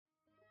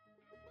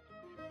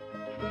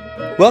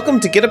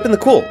Welcome to Get Up in the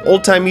Cool,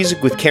 old-time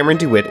music with Cameron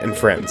DeWitt and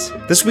friends.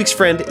 This week's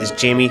friend is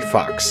Jamie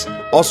Foxx.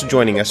 Also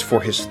joining us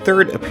for his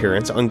third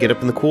appearance on Get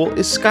Up in the Cool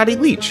is Scotty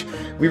Leach.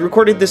 We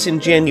recorded this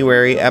in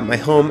January at my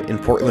home in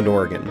Portland,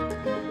 Oregon.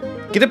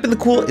 Get Up in the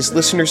Cool is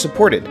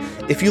listener-supported.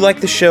 If you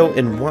like the show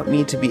and want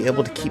me to be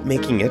able to keep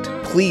making it,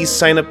 please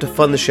sign up to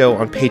fund the show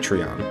on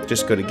Patreon.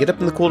 Just go to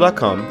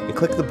getupinthecool.com and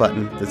click the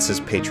button that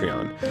says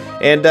Patreon.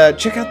 And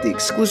check out the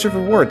exclusive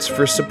rewards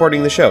for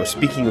supporting the show.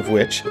 Speaking of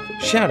which,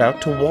 shout out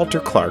to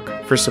Walter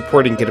Clark for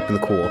supporting Get Up in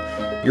the Cool.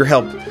 Your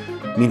help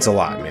means a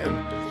lot,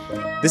 man.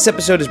 This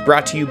episode is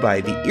brought to you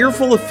by the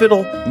Earful of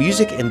Fiddle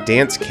Music and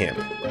Dance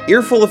Camp.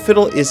 Earful of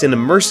Fiddle is an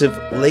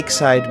immersive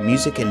lakeside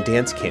music and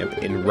dance camp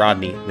in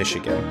Rodney,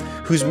 Michigan,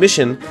 whose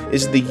mission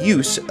is the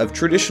use of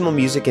traditional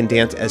music and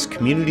dance as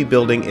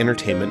community-building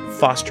entertainment,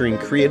 fostering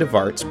creative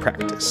arts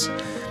practice.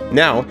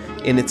 Now,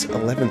 in its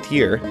 11th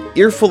year,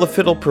 Earful of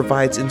Fiddle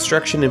provides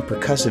instruction in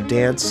percussive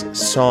dance,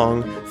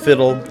 song,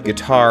 fiddle,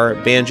 guitar,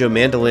 banjo,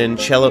 mandolin,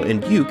 cello,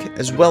 and uke,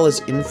 as well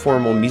as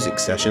informal music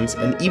sessions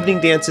and evening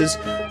dances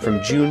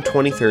from June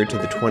 23rd to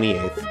the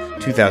 28th,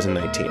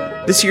 2019.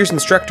 This year's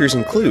instructors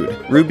include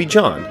Ruby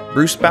John,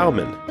 Bruce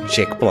Bauman,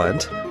 Jake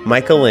Blunt,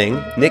 Micah Ling,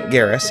 Nick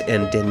Garris,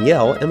 and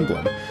Danielle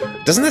Emblem.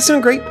 Doesn't that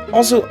sound great?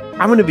 Also,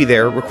 I'm going to be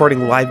there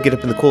recording live Get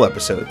Up in the Cool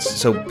episodes,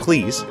 so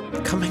please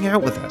come hang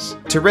out with us.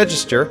 To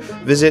register,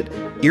 visit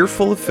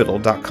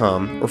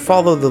earfuloffiddle.com or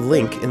follow the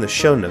link in the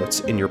show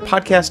notes in your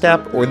podcast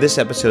app or this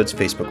episode's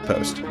Facebook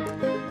post.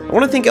 I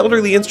want to thank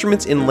Elderly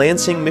Instruments in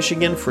Lansing,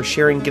 Michigan for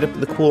sharing Get Up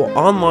in the Cool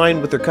online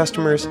with their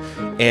customers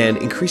and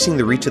increasing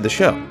the reach of the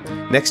show.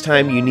 Next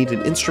time you need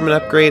an instrument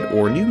upgrade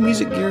or new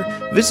music gear,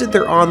 visit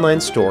their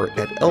online store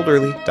at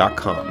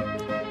elderly.com.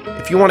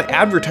 If you want to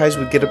advertise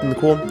with Get Up in the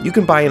Cool, you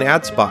can buy an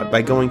ad spot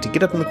by going to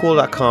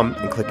getupinthecool.com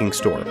and clicking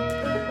store.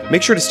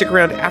 Make sure to stick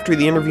around after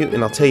the interview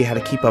and I'll tell you how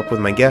to keep up with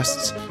my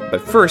guests.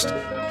 But first,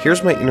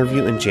 here's my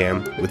interview and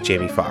jam with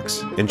Jamie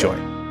Foxx. Enjoy.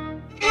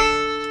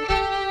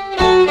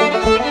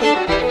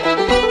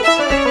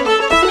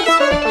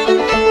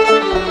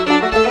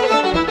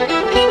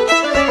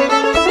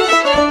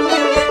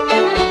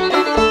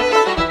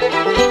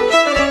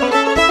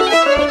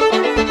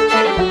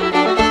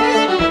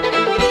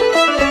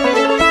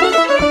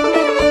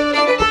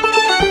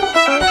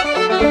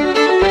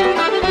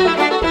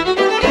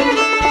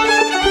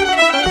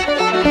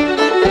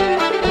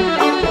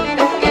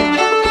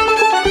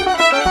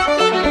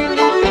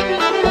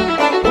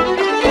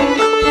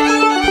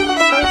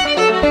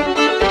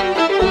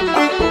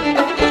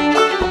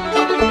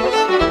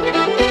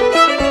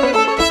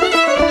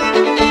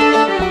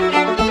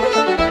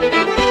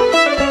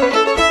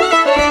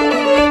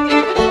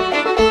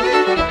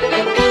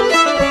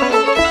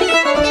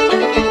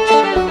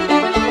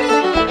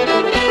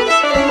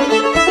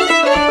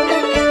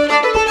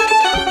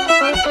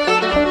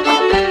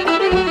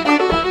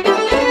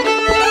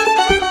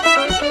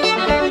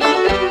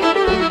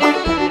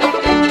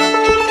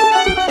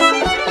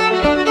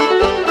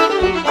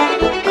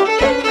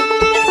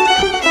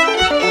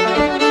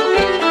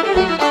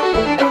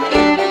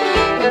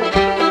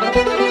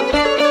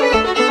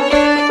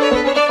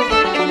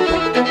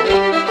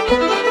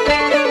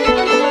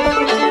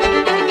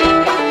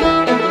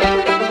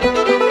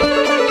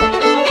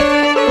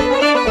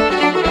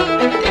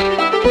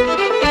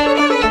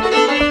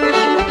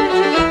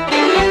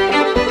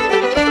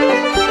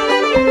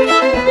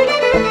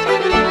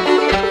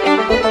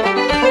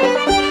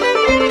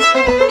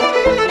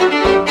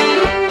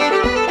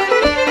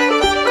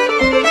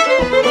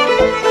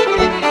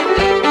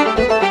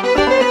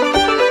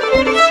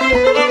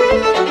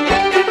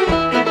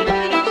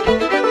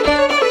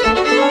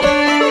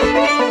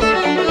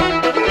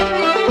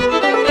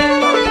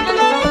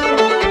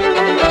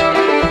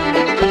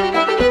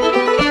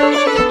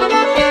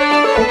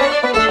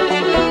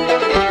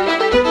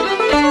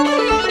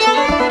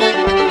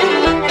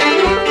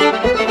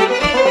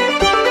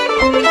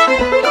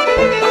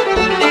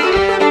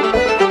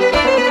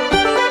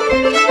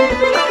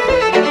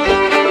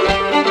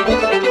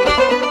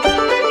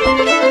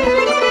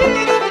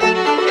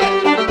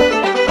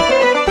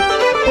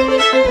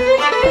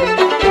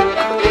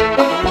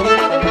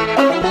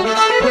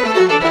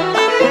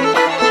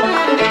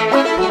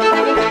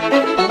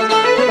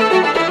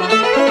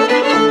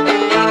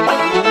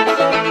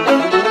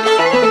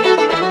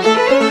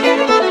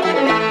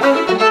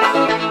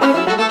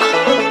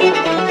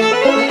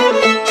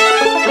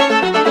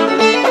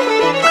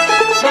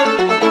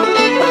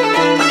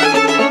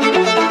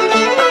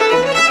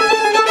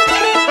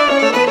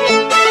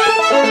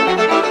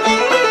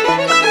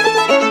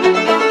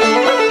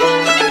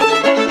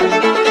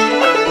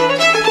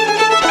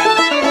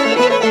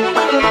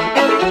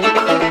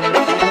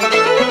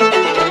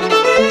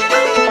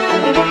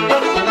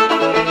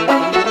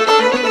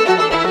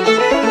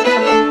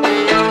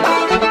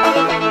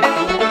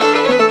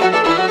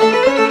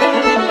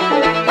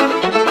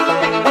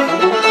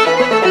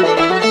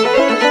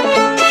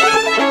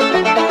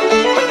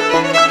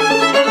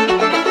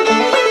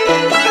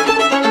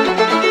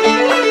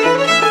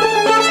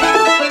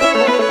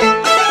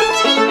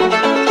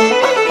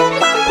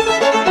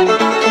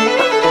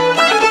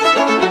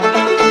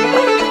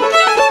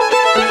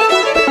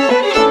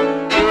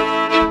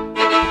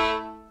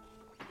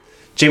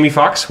 Jamie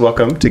Fox,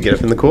 welcome to Get Up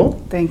in the Cool.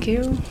 Thank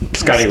you.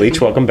 Scotty Leach,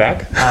 welcome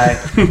back. Hi.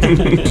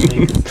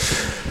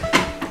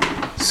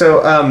 So,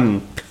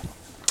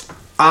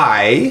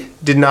 I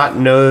did not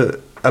know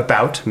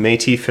about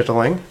Métis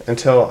fiddling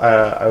until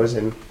I was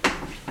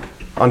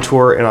on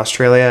tour in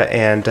Australia,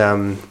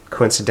 and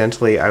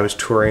coincidentally, I was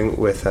touring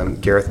with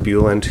Gareth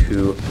Bueland,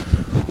 who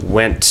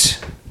went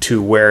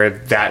to where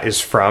that is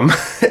from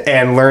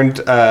and learned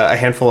a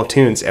handful of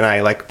tunes, and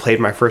I played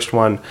my first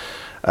one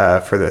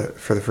for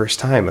the first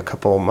time a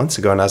couple months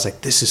ago, and I was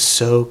like, this is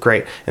so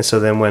great. And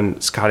so then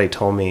when Scotty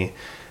told me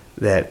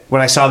that,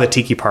 when I saw the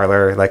Tiki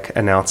Parlor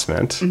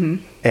announcement,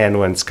 and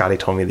when Scotty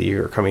told me that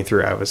you were coming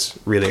through, I was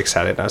really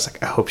excited, and I was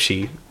like, I hope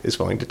she is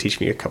willing to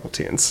teach me a couple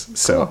tunes.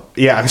 So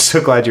yeah, I'm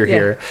so glad you're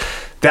here.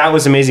 That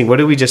was amazing. What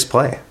did we just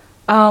play?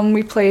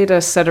 We played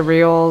a set of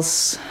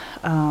reels,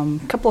 a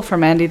couple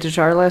from Andy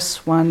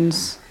DeJarlis.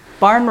 One's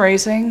Barn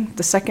Raising,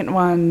 the second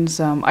one's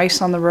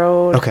Ice on the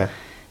Road. Okay.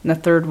 And the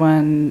third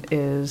one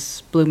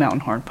is Blue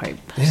Mountain Hornpipe.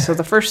 Yeah. So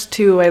the first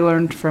two I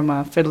learned from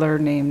a fiddler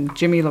named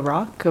Jimmy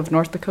LaRock of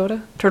North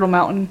Dakota, Turtle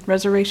Mountain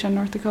Reservation,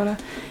 North Dakota.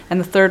 And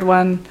the third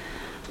one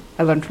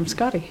I learned from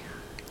Scotty.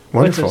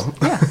 Wonderful.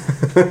 Yeah.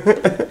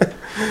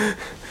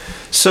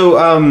 So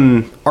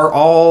are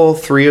all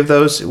three of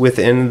those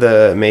within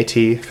the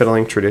Métis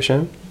fiddling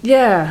tradition?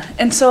 Yeah.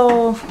 And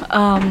so,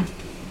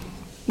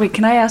 wait,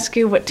 can I ask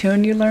you what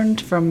tune you learned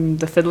from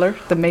the fiddler?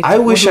 I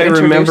wish I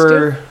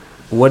remember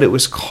what it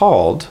was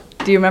called.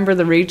 Do you remember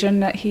the region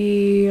that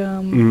he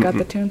got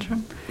the tunes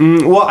from?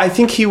 Well, I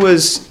think he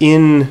was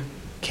in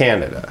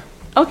Canada.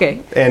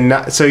 Okay. And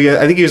I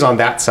think he was on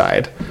that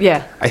side.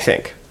 Yeah. I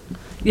think.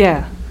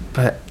 Yeah.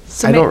 But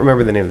so I don't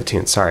remember the name of the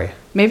tune. Sorry.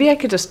 Maybe I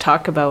could just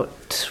talk about,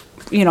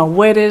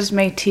 what is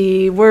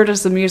Métis? Where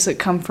does the music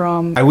come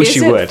from? I wish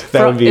you would.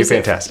 That would be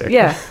fantastic.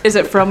 Is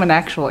it from an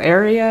actual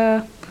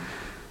area?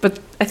 But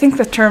I think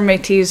the term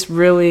Métis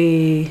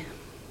really,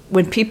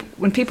 when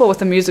people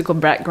with a musical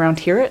background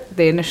hear it,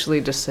 they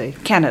initially just say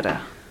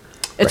Canada.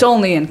 It's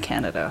only in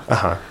Canada.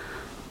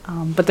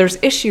 But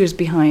there's issues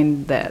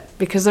behind that,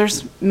 because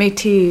there's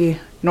Métis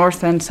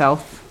north and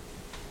south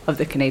of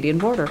the Canadian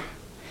border.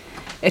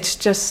 It's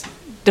just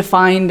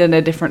defined in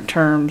a different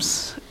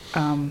terms.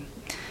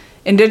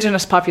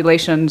 Indigenous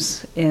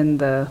populations in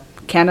the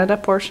Canada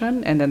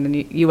portion and in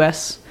the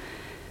U.S.,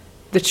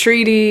 the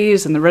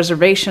treaties and the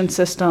reservation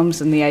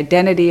systems and the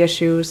identity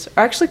issues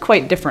are actually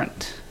quite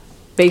different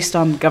based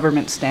on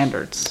government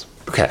standards.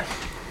 Okay.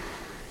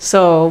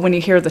 So when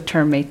you hear the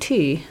term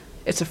Métis,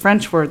 it's a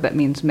French word that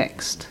means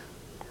mixed.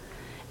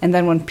 And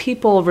then when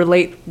people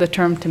relate the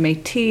term to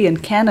Métis in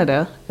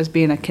Canada as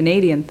being a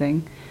Canadian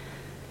thing,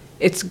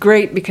 it's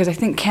great because I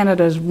think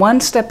Canada is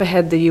one step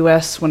ahead the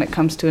U.S. when it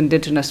comes to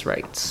Indigenous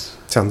rights.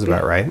 Sounds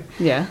about right.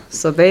 Yeah.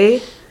 So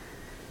they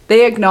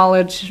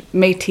acknowledge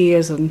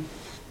Métis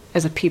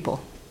as a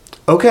people.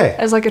 Okay.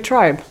 As like a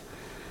tribe.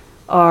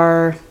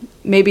 Or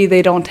maybe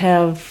they don't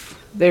have,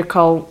 they're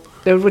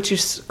what you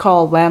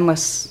call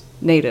landless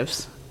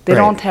natives. They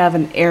don't have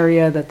an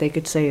area that they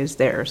could say is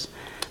theirs.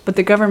 But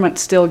the government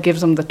still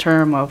gives them the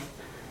term of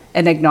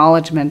an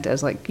acknowledgement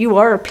as you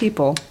are a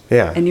people,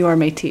 and you are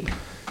Métis.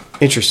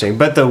 Interesting.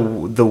 But the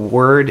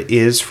word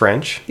is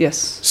French? Yes.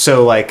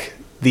 So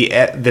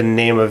the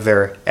name of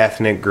their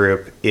ethnic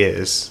group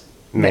is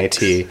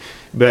Métis,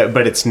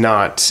 but it's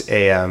not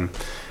a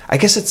I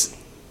guess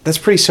that's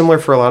pretty similar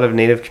for a lot of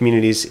Native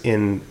communities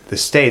in the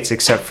States,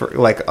 except for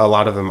a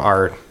lot of them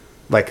are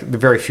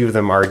very few of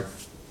them are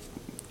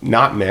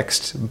not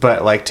mixed,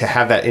 but to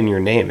have that in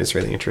your name is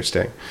really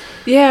interesting.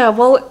 Yeah,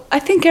 well, I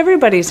think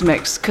everybody's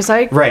mixed because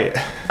I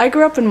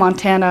grew up in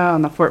Montana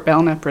on the Fort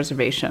Belknap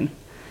Reservation.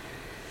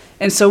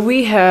 And so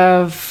we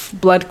have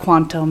blood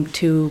quantum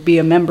to be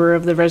a member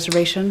of the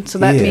reservation. So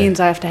that means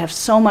I have to have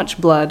so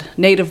much blood,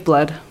 native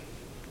blood,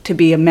 to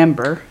be a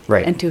member.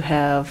 Right. And to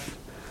have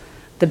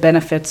the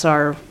benefits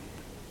are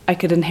I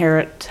could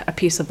inherit a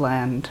piece of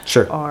land.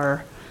 Sure.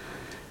 Or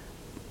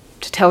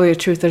to tell you the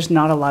truth, there's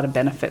not a lot of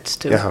benefits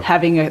to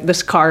having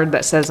this card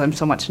that says I'm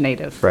so much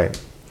native. Right.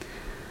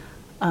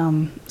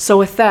 So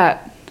with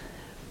that,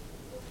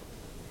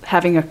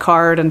 having a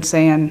card and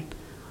saying,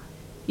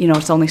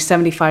 it's only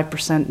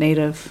 75%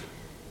 native.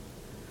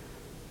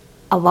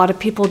 A lot of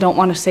people don't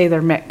want to say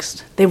they're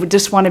mixed. They would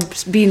just want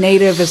to be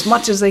native as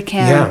much as they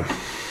can. Yeah.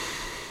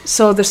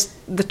 So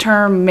the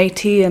term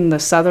Métis in the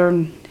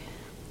southern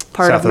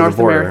part of North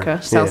America,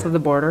 south of the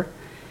border,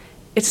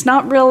 it's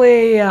not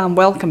really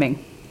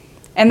welcoming.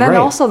 And then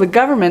also the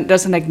government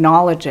doesn't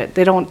acknowledge it.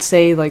 They don't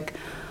say they're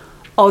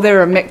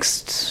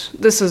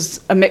this is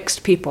a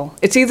mixed people.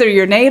 It's either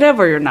you're native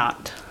or you're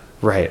not.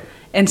 Right.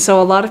 And so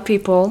a lot of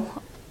people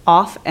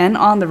off and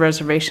on the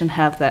reservation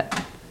have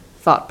that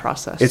thought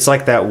process. It's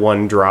like that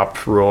one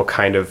drop rule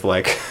kind of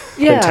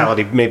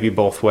mentality, maybe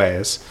both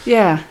ways.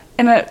 Yeah.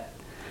 And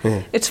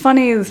it's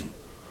funny,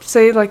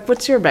 say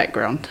what's your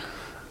background?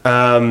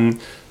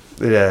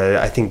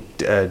 I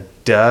think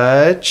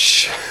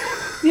Dutch.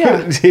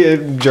 Yeah.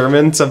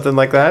 German, something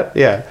like that.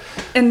 Yeah.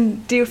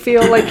 And do you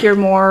feel like you're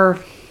more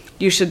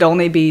you should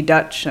only be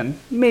Dutch and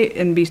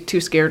be too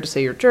scared to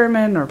say you're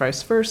German or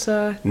vice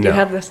versa. No. You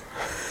have this.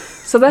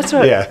 So that's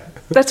what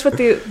that's what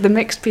the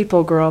mixed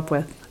people grow up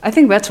with. I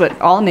think that's what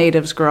all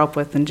natives grow up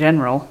with in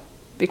general,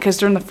 because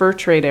during the fur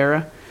trade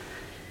era,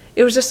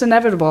 it was just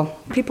inevitable.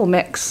 People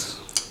mix.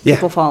 Yeah.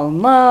 People fall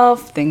in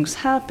love. Things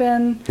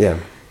happen. Yeah.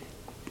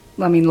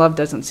 I mean, love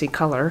doesn't see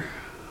color.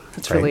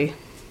 That's really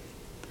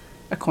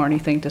a corny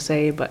thing to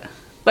say, but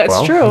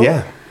it's true.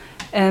 Yeah.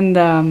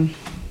 And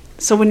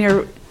so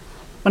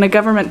when a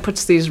government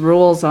puts these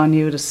rules on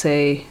you to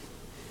say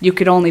you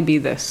could only be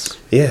this,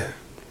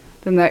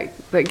 then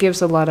that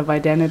gives a lot of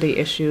identity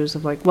issues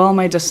of like, well, am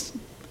I just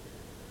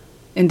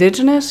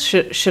Indigenous?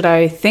 Should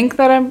I think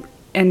that I'm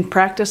and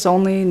practice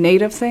only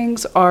Native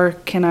things, or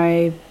can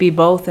I be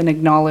both and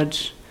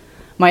acknowledge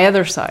my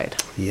other side?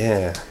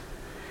 Yeah.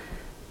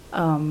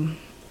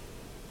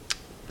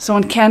 So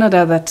in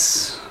Canada,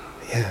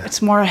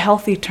 it's more a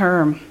healthy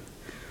term.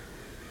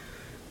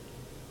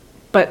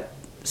 But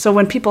so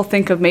when people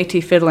think of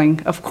Métis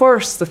fiddling, of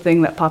course the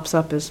thing that pops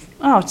up is,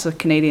 oh, it's a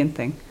Canadian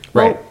thing.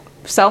 Right. Well,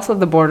 south of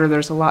the border,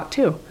 there's a lot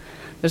too.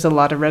 There's a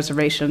lot of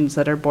reservations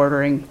that are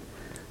bordering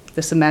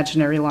this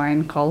imaginary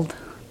line called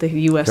the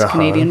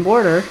U.S.-Canadian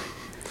border.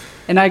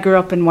 And I grew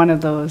up in one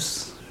of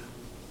those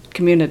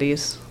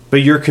communities.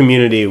 But your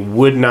community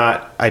would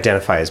not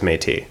identify as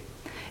Métis.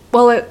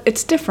 Well,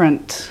 it's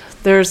different.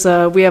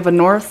 We have a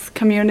north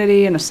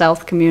community and a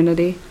south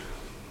community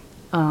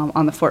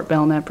on the Fort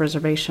Belknap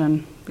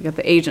Reservation. We got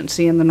the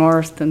agency in the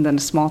north, and then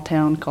a small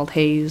town called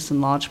Hayes and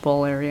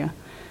Lodgepole area.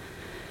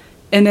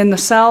 And in the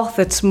south,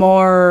 I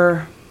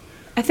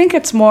think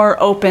it's more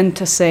open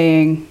to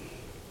saying,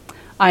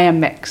 I am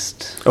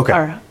mixed.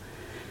 Okay.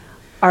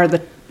 Are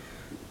the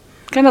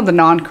kind of the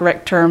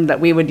non-correct term that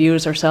we would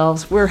use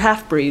ourselves. We're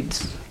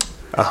half-breeds.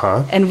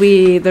 Uh-huh. And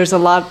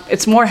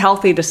it's more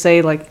healthy to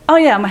say like, oh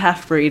yeah, I'm a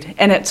half-breed,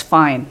 and it's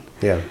fine.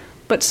 Yeah.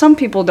 But some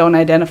people don't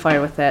identify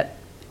with that,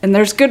 and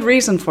there's good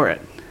reason for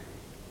it.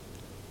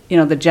 You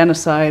know, the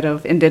genocide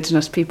of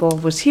Indigenous people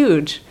was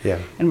huge. Yeah.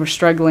 And we're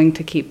struggling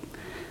to keep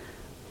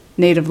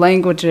Native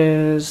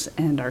languages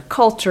and our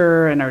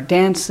culture and our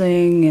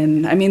dancing.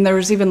 And I mean, there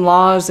was even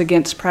laws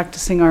against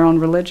practicing our own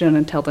religion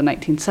until the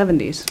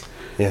 1970s.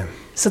 Yeah.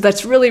 So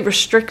that's really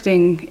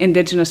restricting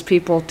Indigenous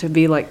people to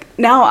be like,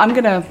 now I'm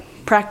going to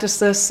practice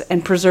this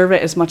and preserve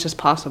it as much as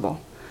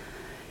possible.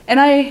 And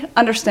I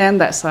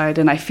understand that side,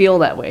 and I feel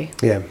that way.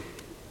 Yeah.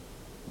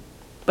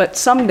 But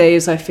some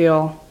days I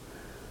feel,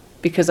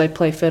 because I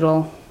play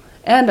fiddle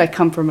and I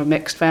come from a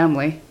mixed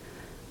family,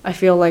 I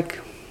feel like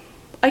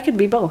I could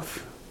be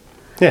both.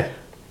 Yeah.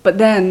 But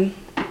then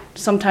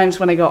sometimes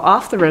when I go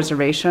off the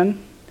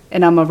reservation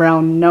and I'm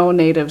around no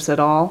natives at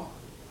all,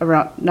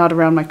 not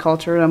around my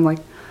culture, I'm like,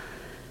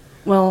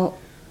 well,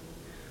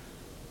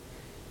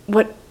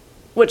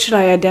 what should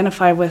I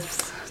identify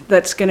with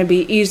that's going to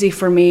be easy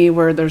for me,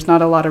 where there's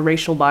not a lot of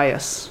racial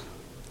bias?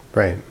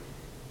 Right.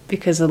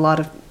 Because a lot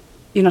of,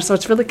 so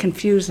it's really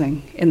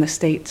confusing in the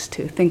States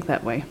to think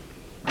that way.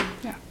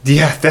 Yeah.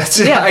 Yeah, that's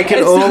it. Yeah, I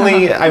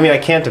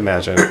can't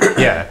imagine.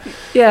 Yeah.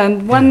 Yeah,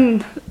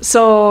 and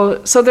so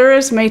there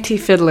is Métis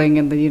fiddling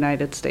in the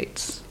United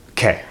States.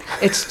 Okay.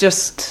 It's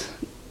just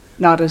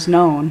not as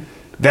known.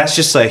 That's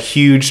just a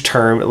huge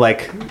term.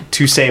 Like,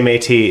 to say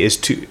Métis is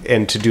to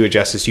do it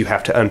justice, you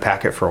have to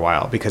unpack it for a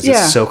while because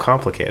it's so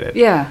complicated.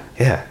 Yeah.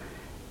 Yeah.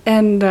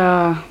 And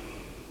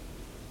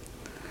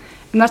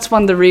that's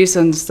one of the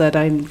reasons that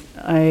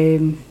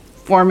I'm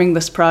forming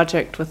this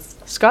project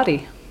with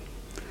Scotty.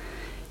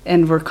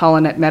 And we're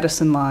calling it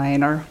Medicine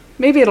Line, or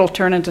maybe it'll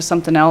turn into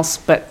something else,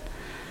 but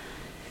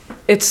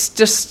it's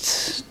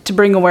just to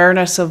bring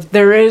awareness of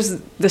there is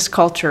this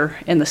culture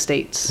in the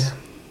States. Yeah.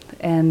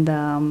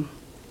 And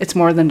it's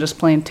more than just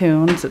playing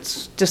tunes.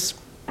 It's just,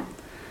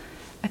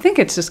 I think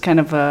it's just kind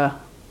of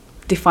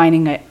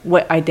defining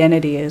what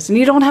identity is. And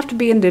you don't have to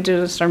be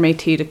Indigenous or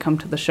Métis to come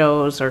to the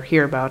shows or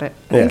hear about it.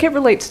 I think it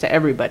relates to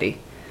everybody.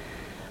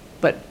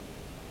 But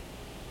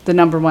the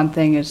number one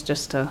thing is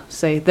just to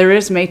say there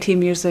is Métis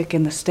music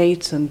in the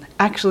States, and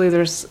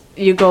actually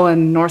you go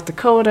in North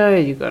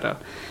Dakota, you go to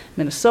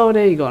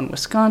Minnesota, you go in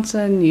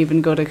Wisconsin, you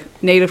even go to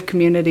Native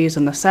communities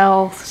in the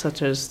South,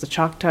 such as the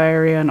Choctaw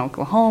area in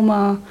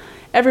Oklahoma.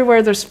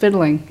 Everywhere there's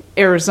fiddling.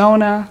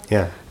 Arizona,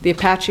 the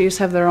Apaches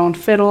have their own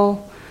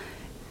fiddle,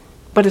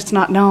 but it's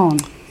not known.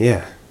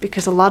 Yeah.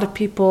 Because a lot of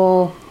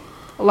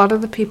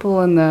the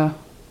people in the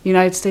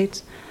United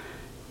States,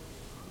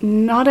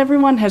 not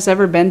everyone has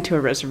ever been to a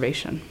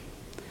reservation.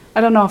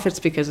 I don't know if it's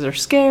because they're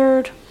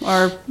scared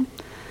or,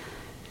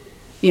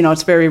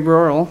 it's very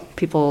rural.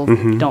 People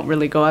don't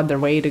really go out of their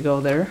way to go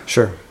there.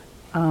 Sure.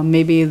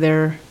 Maybe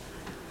they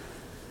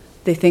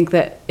think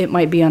that it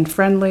might be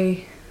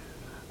unfriendly.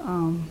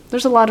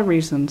 There's a lot of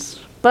reasons.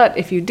 But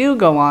if you do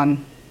go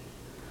on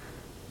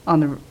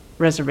the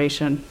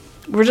reservation,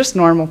 we're just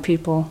normal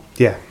people.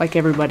 Yeah. Like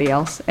everybody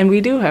else. And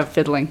we do have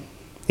fiddling.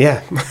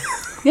 Yeah.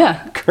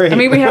 Yeah. Great. I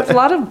mean, we have a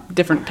lot of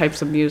different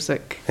types of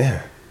music.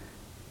 Yeah.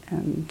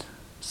 And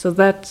so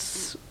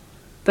that's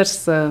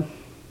the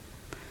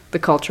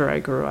culture I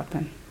grew up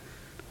in.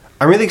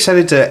 I'm really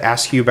excited to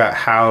ask you about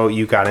how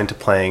you got into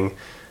playing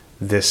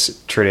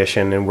this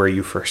tradition and where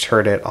you first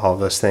heard it, all of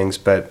those things.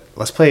 But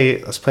let's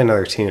play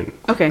another tune.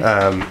 Okay.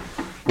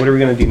 What are we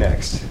going to do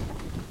next?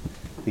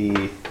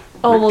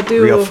 We'll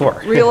do Reel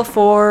 4. Reel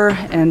 4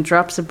 and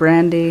Drops of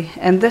Brandy.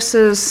 And these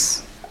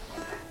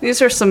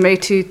are some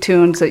Métis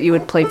tunes that you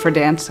would play for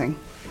dancing.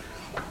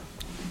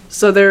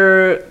 So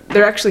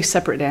they're actually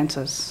separate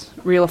dances.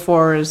 Reel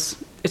 4 is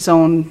its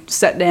own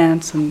set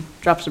dance, and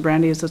Drops of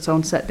Brandy is its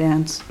own set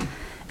dance.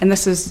 And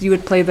you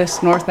would play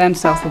this north and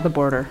south of the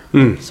border.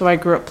 So I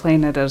grew up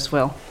playing it as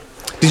well.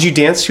 Did you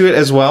dance to it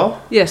as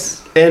well?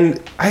 Yes.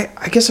 And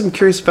I guess I'm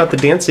curious about the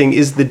dancing.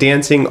 Is the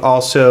dancing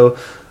also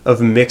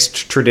of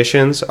mixed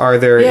traditions? Are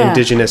there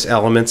indigenous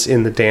elements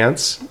in the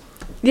dance?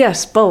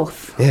 Yes,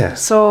 both. Yeah.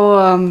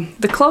 So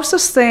the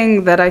closest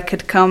thing that I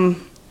could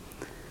come...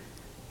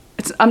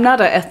 I'm not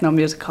an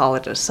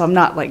ethnomusicologist, so I'm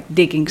not like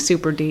digging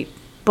super deep.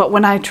 But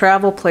when I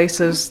travel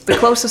places, the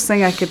closest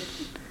thing I could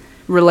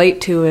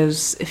relate to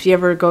is if you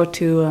ever go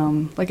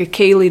to like a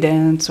Ceilidh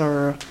dance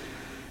or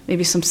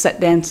maybe some set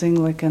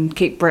dancing like in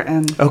Cape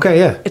Breton. Okay,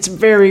 yeah. It's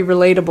very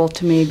relatable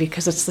to me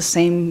because it's the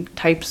same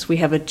types. We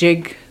have a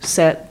jig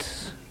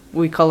set,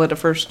 we call it a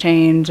first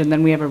change, and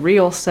then we have a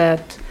reel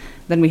set,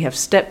 then we have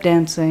step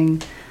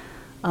dancing.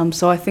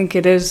 So I think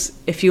it is,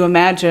 if you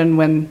imagine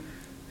when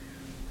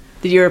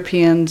the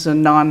Europeans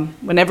and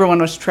when everyone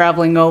was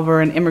traveling over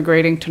and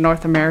immigrating to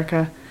North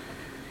America,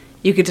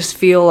 you could just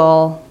feel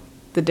all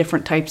the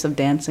different types of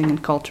dancing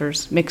and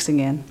cultures mixing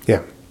in.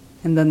 Yeah.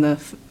 And then the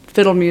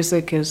fiddle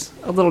music is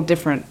a little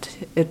different.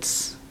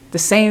 It's the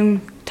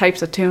same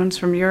types of tunes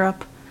from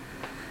Europe,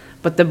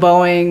 but the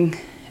bowing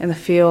and the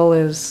feel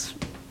has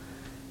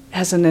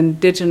an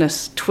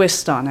indigenous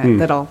twist on it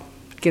that I'll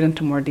get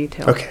into more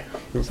detail. Okay,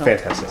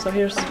 fantastic. So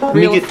here's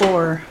Reel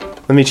 4.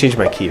 Let me change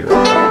my key.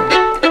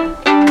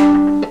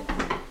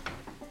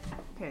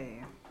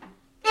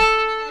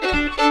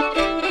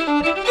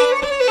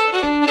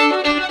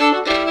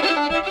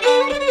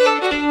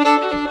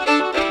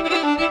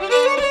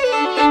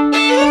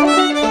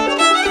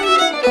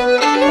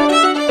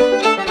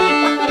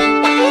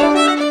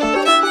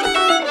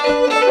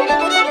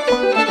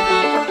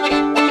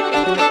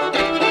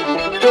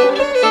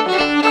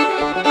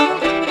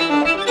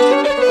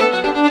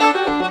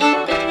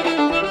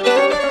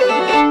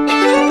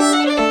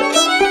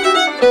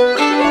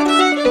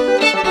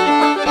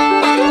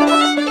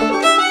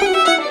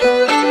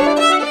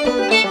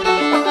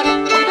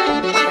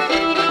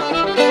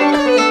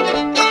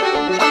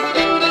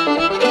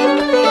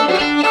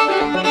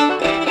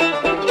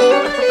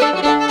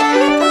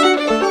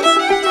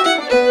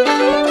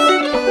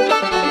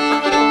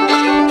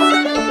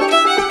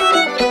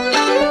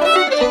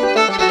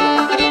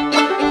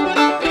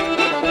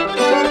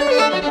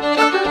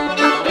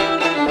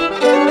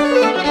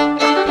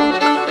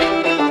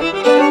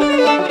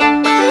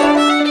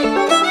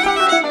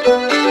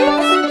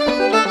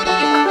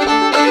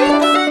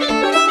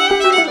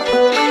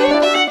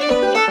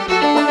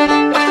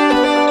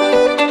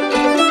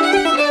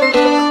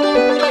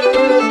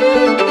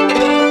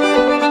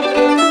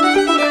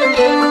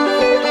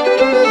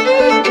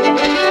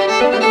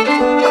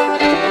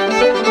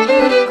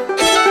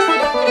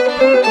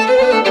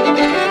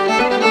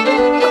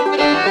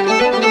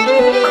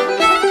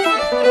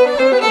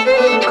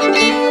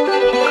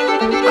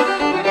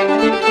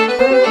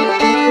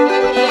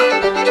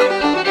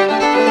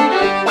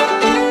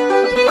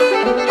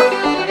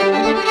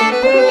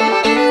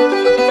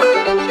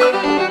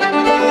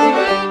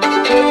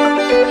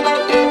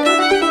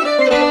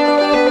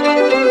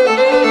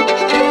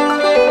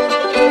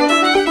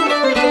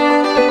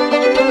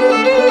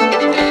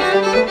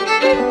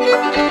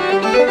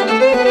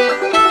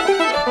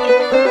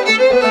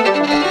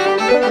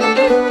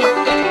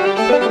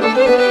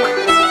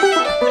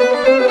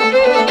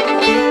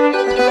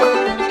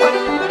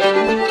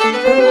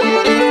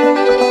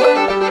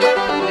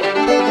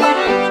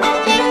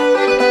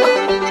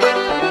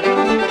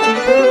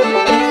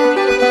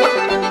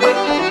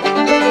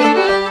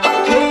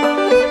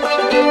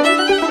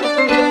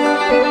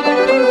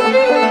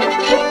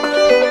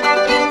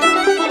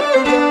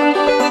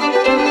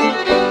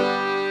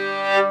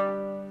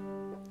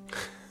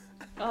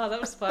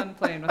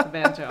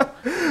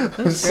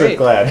 I'm so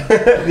glad.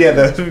 Yeah,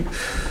 that was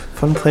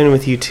fun playing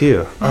with you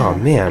too. Oh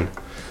man.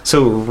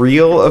 So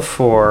Reel of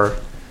 4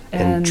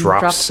 and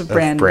Drops of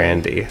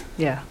Brandy.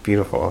 Yeah.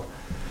 Beautiful.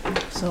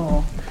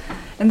 So,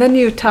 and then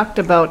you talked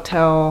about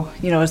how,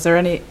 is there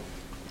any,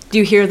 do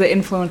you hear the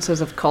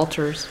influences of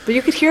cultures? But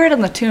you could hear it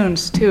in the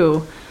tunes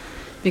too,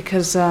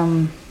 because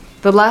the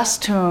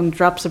last tune,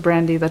 Drops of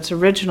Brandy, that's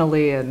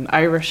originally an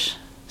Irish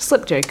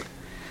slip jig.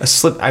 A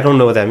slip? I don't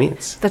know what that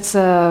means. That's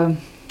a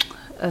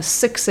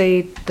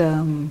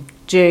 6/8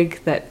 jig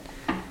that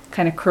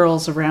kind of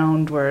curls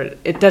around where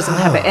it doesn't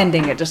have an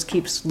ending. It just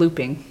keeps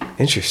looping.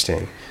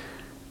 Interesting.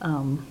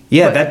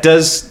 That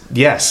does.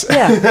 Yes.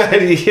 Yeah.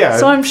 Yeah.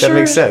 So I'm sure that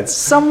makes sense.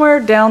 Somewhere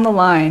down the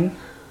line,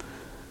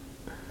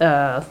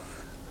 the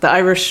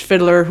Irish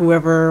fiddler,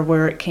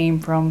 where it came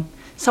from,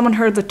 someone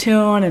heard the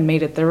tune and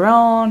made it their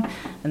own,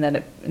 and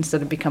then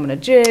instead of becoming a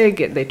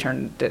jig, they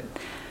turned it,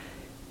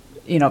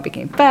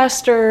 became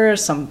faster,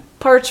 some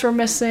parts were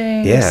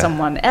missing,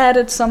 someone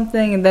added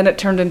something, and then it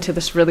turned into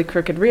this really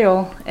crooked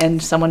reel,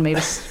 and someone made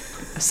a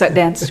set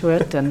dance to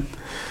it, and,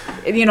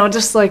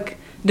 just like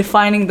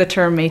defining the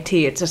term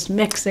Métis, it's just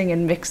mixing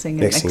and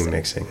mixing and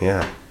mixing,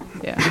 yeah.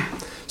 Yeah.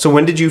 So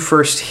when did you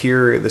first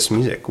hear this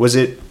music? Was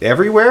it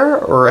everywhere,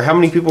 or how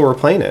many people were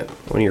playing it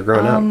when you were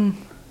growing up?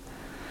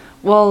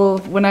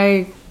 Well,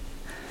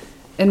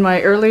 in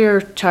my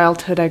earlier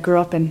childhood, I grew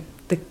up in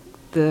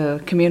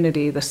the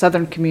community, the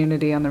southern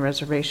community on the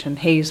reservation,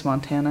 Hayes,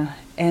 Montana,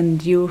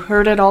 and you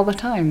heard it all the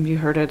time. You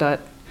heard it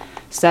at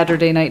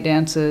Saturday night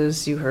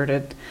dances, you heard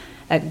it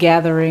at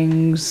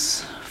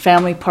gatherings,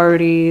 family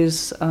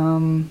parties,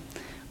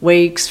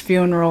 wakes,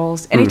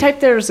 funerals. Anytime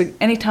there was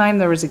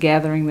a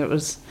gathering that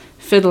was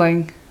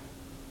fiddling,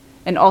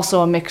 and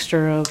also a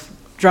mixture of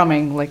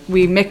drumming. Like,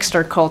 we mixed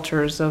our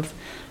cultures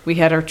we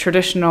had our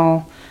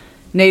traditional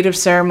native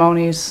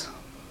ceremonies.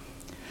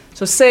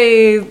 So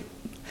say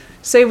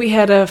we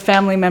had a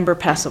family member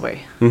pass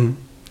away. Mm-hmm.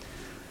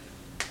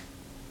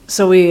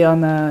 So we,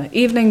 on the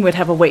evening, would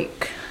have a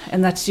wake,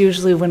 and that's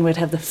usually when we'd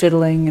have the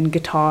fiddling and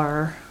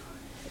guitar.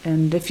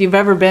 And if you've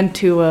ever been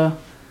to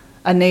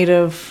a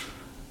native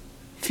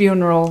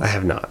funeral... I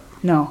have not.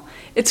 No.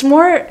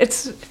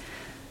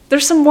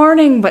 There's some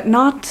mourning, but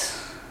not...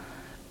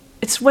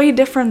 It's way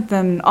different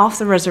than off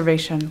the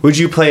reservation. Would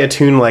you play a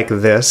tune like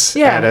this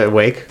at a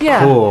wake?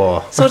 Yeah.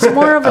 Cool. So it's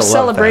more of a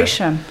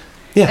celebration.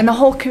 Yeah. And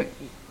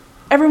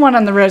everyone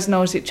on the res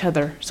knows each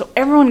other. So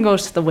everyone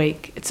goes to the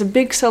wake. It's a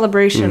big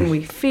celebration.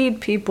 We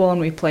feed people and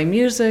we play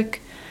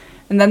music.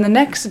 And then the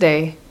next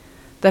day,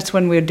 that's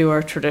when we'd do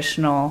our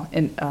traditional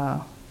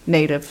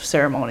native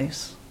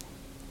ceremonies.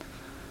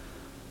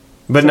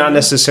 But not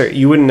necessarily,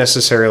 you wouldn't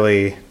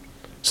necessarily,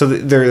 so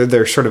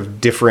they're sort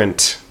of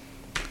different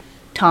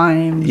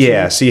times.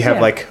 Yeah, so you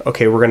have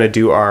okay, we're going to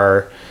do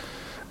our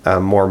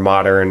more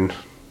modern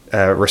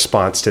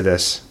response to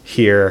this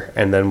here,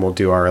 and then we'll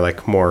do our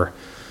more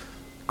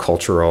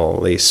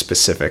culturally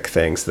specific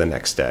things the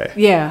next day.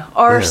 Yeah,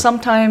 or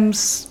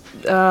sometimes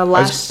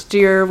last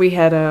year we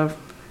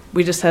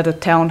just had a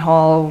town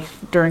hall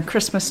during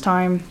Christmas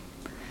time,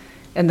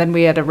 and then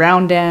we had a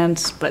round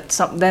dance, but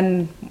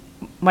then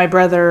my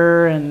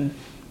brother and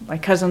my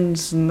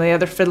cousins and the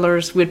other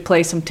fiddlers would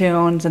play some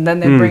tunes, and then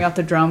they'd bring out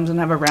the drums and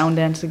have a round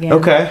dance again.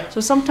 Okay.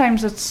 So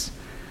sometimes it's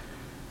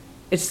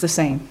the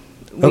same.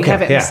 We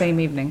have it in the same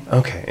evening.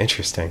 Okay,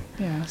 interesting.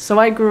 Yeah. So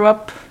I grew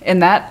up in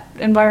that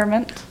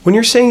environment. When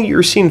you're saying you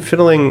were seeing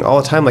fiddling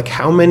all the time,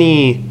 how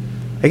many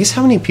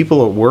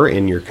people were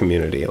in your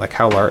community?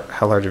 How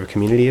large of a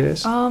community it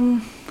is?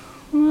 Well,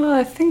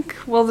 I think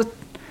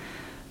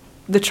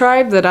the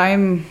tribe that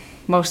I'm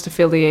most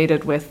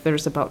affiliated with,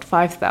 there's about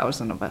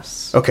 5,000 of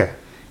us. Okay.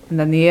 And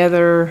then the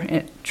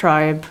other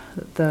tribe,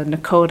 the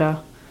Nakota,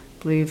 I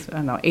believe,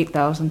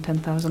 8,000,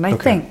 10,000, I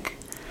think.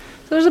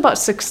 So there's about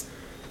 6,000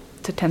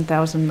 to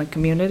 10,000 in the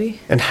community.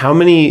 And how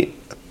many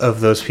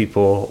of those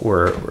people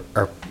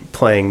are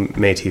playing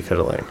Métis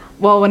fiddling?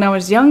 Well, when I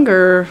was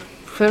younger,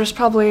 there was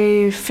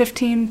probably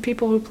 15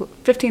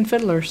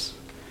 fiddlers.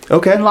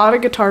 Okay. And a lot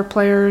of guitar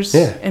players.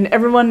 Yeah. And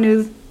everyone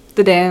knew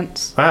the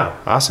dance. Wow,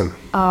 awesome.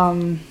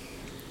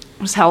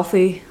 It was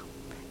healthy.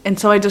 And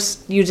so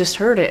you just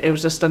heard it. It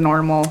was just a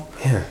normal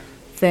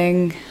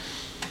thing.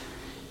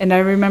 And I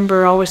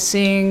remember always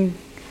seeing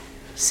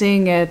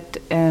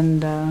it,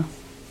 and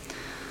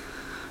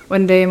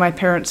one day my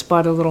parents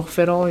bought a little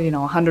fiddle,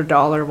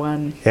 $100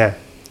 one. Yeah.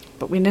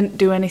 But we didn't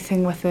do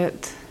anything with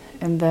it.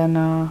 And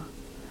then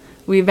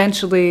we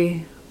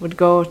eventually would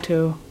go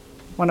to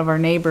one of our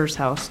neighbors'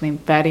 house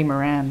named Fatty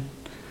Moran,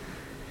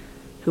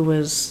 who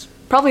was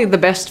probably the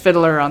best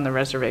fiddler on the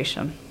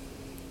reservation.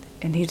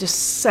 And he just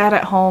sat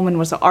at home and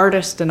was an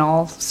artist in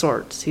all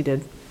sorts. He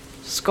did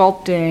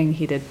sculpting,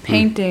 he did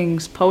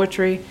paintings,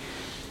 poetry,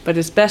 but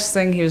his best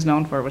thing he was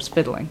known for was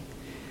fiddling.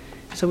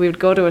 So we would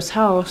go to his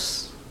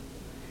house,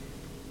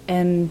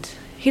 and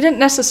he didn't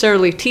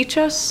necessarily teach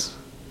us.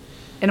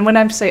 And when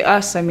I say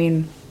us, I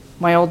mean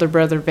my older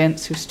brother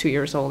Vince, who's 2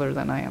 years older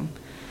than I am.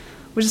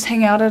 We just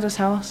hang out at his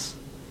house.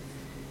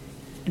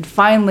 And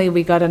finally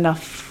we got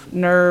enough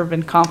nerve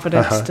and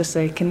confidence to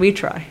say, can we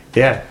try?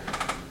 Yeah.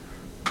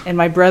 And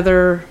my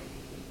brother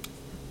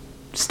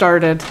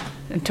started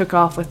and took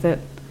off with it.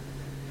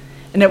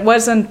 And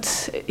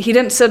he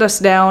didn't sit us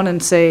down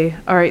and say,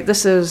 all right,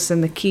 this is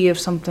in the key of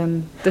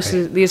something.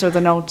 These are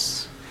the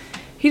notes.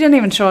 He didn't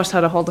even show us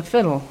how to hold a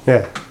fiddle.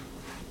 Yeah.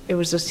 It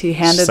was just he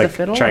handed the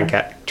fiddle. Try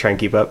and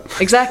keep up.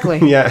 Exactly.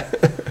 Yeah.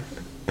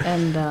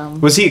 And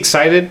was he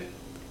excited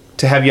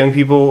to have young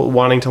people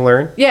wanting to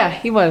learn? Yeah,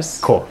 he was.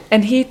 Cool.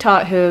 And he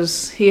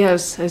has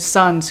his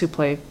sons who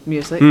play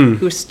music,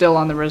 who's still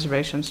on the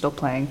reservation, still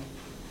playing.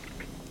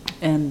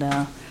 And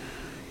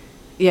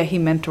he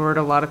mentored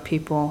a lot of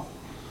people.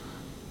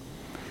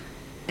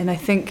 And I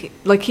think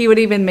he would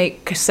even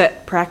make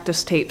cassette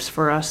practice tapes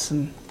for us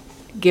and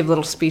give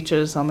little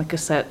speeches on the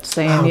cassette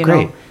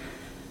saying,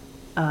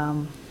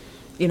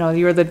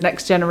 you're the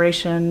next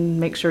generation.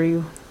 Make sure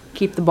you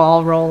keep the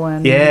ball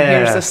rolling.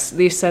 Yeah. Here's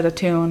these set of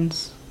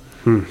tunes.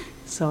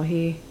 So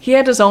he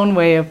had his own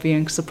way of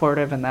being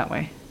supportive in that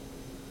way.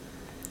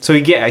 So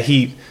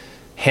he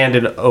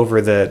handed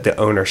over the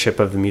ownership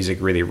of the music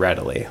really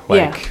readily.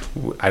 Like,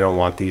 I don't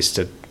want these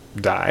to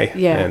die.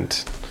 Yeah.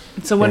 And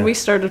so when we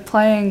started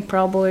playing,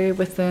 probably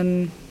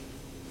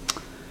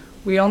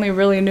we only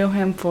really knew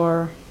him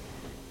for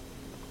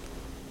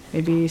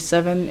maybe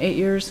 7-8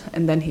 years,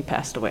 and then he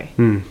passed away.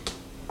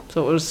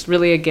 So it was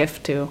really a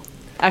gift to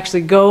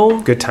actually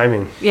go. Good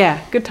timing. Yeah,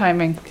 good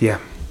timing. Yeah.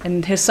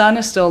 And his son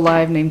is still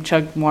alive, named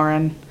Chug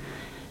Moran,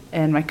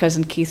 and my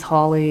cousin Keith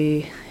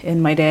Hawley,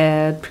 and my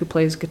dad, who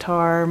plays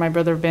guitar. My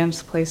brother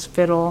Vince plays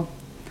fiddle.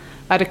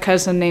 I had a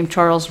cousin named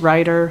Charles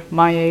Ryder,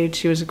 my age.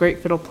 He was a great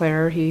fiddle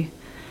player. He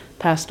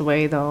passed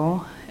away,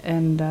 though.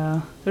 And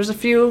there's a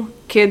few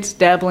kids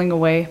dabbling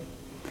away.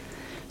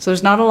 So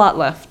there's not a lot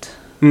left.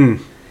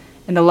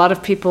 And a lot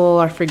of people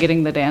are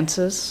forgetting the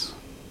dances.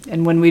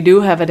 And when we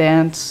do have a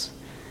dance,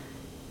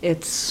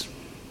 it's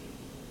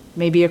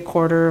maybe a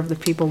quarter of the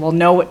people will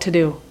know what to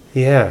do.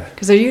 Yeah.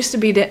 Because there used to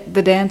be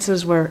the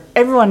dances where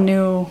everyone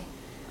knew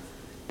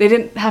they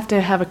didn't have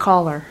to have a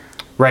caller.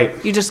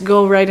 Right. You just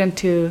go right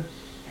into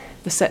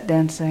the set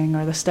dancing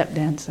or the step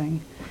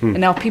dancing. And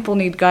now people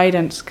need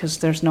guidance because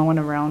there's no one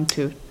around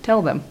to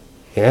tell them.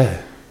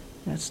 Yeah.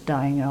 That's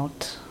dying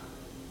out.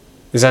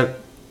 Is that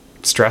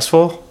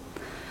stressful?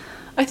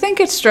 I think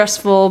it's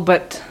stressful,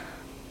 but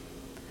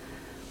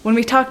when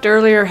we talked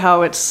earlier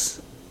how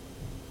it's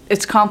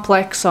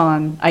complex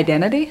on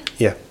identity.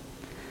 Yeah.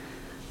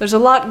 There's a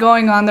lot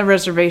going on the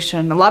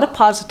reservation, a lot of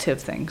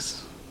positive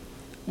things.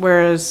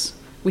 Whereas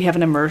we have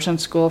an immersion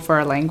school for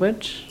our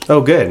language.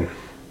 Oh, good.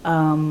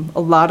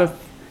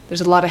 There's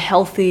a lot of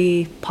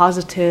healthy,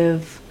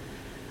 positive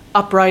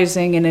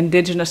uprising and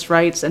indigenous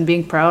rights and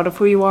being proud of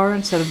who you are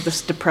instead of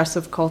this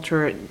depressive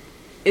culture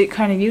it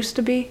kind of used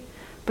to be.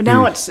 But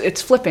now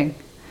it's flipping.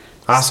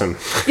 Awesome.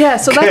 Yeah,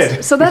 so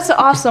that's the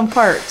awesome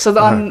part.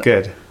 So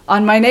good.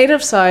 On my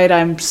native side,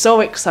 I'm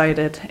so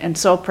excited and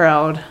so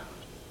proud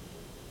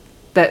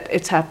that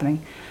it's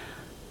happening.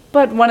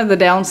 But one of the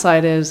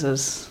downside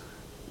is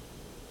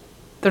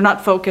they're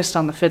not focused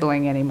on the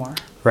fiddling anymore.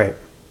 Right.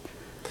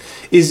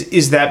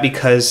 Is that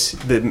because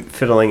the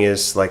fiddling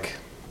is like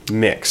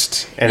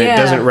mixed and it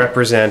doesn't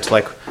represent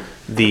like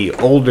the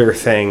older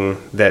thing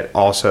that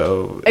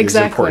also is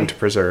important to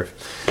preserve?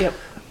 Yep.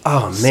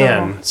 Oh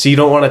man. So you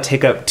don't want to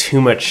take up too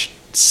much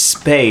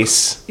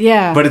space.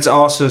 Yeah. But it's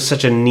also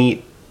such a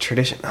neat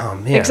tradition. Oh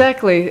man.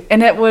 Exactly.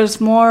 And it was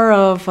more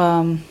of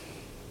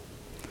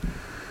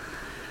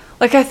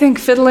I think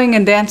fiddling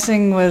and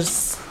dancing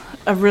was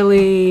a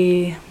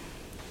really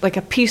like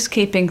a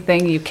peacekeeping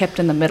thing you kept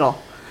in the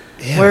middle.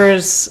 Yeah.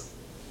 Whereas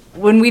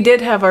when we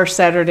did have our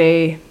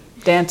Saturday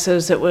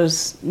dances, it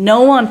was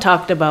no one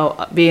talked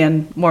about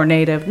being more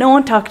native. No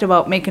one talked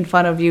about making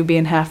fun of you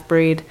being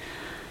half-breed.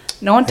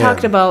 No one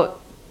talked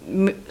about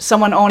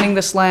someone owning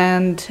this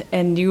land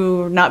and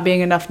you not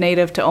being enough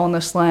native to own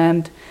this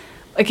land.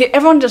 Like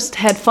everyone just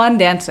had fun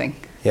dancing.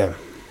 Yeah.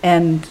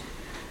 And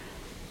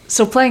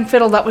so playing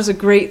fiddle, that was a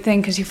great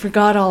thing because you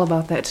forgot all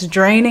about that. It's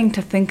draining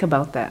to think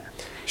about that.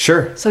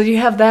 Sure. So you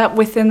have that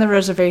within the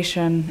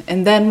reservation.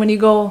 And then when you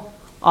go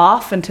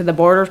off into the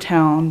border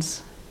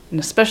towns, and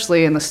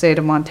especially in the state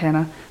of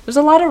Montana, there's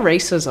a lot of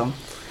racism.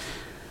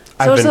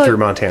 I've been through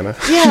Montana.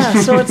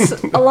 Yeah, so it's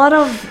a lot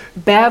of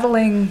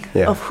battling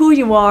of who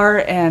you are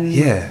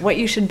and what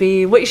you should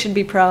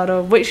be proud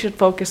of, what you should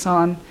focus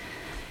on.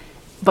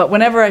 But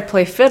whenever I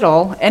play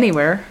fiddle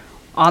anywhere,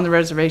 on the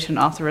reservation,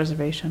 off the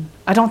reservation,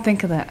 I don't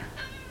think of that.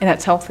 And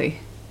that's healthy.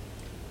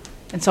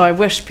 And so I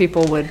wish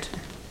people would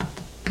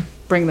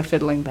bring the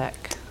fiddling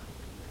back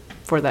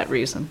for that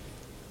reason.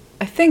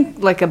 I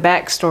think like a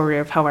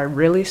backstory of how I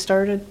really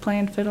started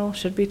playing fiddle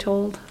should be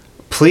told.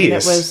 Please. And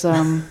it was,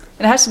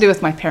 it has to do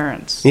with my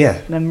parents.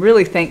 Yeah. And I'm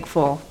really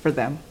thankful for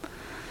them.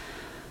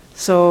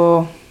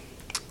 So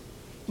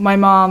my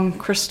mom,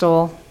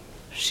 Crystal,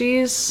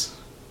 she's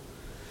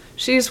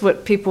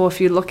what people, if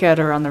you look at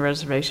her on the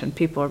reservation,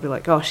 people will be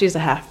like, oh, she's a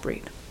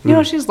half-breed. You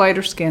know, she's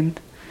lighter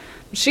skinned.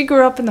 She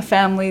grew up in the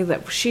family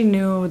that she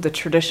knew the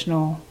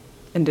traditional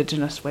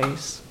indigenous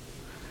ways.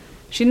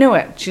 She knew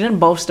it. She didn't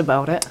boast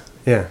about it.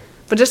 Yeah.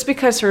 But just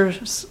because her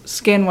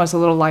skin was a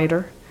little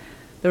lighter,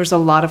 there was a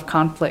lot of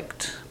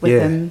conflict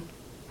within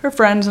her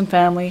friends and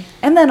family,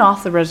 and then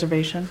off the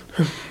reservation.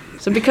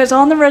 So because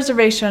on the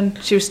reservation,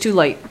 she was too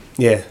light.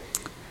 Yeah.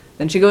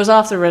 Then she goes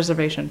off the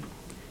reservation.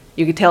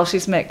 You could tell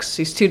she's mixed.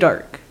 She's too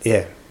dark.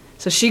 Yeah.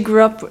 So she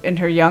grew up in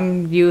her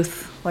young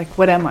youth, like,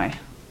 what am I?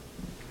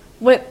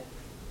 What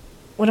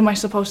am I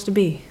supposed to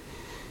be?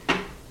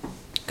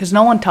 Because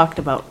no one talked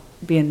about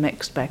being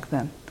mixed back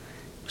then.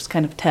 It was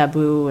kind of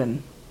taboo,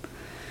 and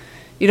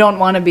you don't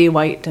want to be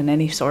white in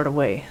any sort of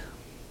way.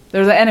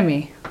 They're the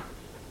enemy.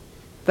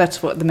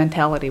 That's what the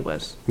mentality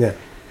was. Yeah.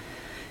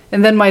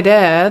 And then my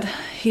dad,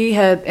 he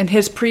had, in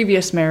his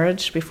previous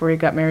marriage, before he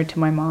got married to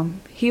my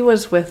mom, he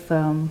was with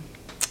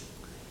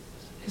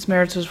His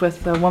marriage was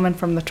with a woman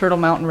from the Turtle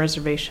Mountain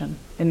Reservation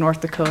in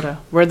North Dakota,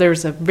 where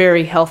there's a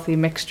very healthy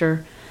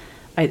mixture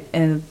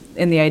in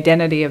the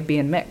identity of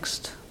being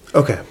mixed.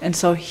 Okay. And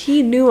so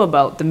he knew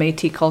about the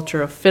Métis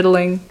culture of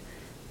fiddling,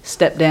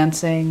 step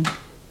dancing,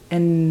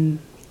 and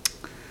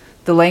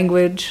the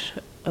language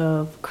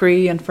of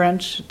Cree and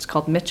French. It's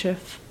called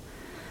Michif.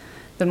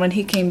 Then when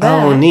he came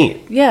back... Oh,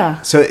 neat.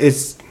 Yeah. So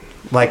it's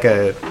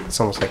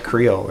almost like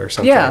Creole or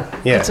something.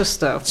 Yeah. It's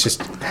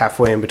just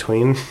halfway in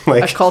between.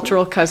 A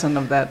cultural cousin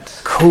of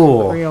that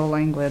cool Creole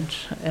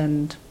language.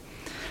 And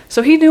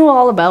so he knew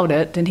all about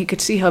it, and he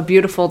could see how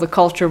beautiful the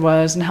culture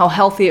was and how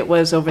healthy it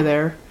was over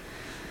there.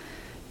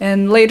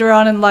 And later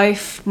on in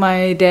life,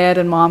 my dad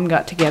and mom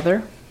got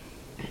together,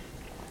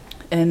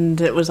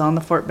 and it was on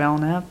the Fort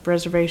Belknap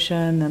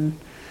Reservation, and,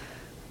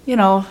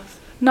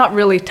 not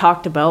really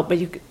talked about, but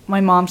my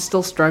mom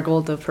still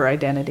struggled of her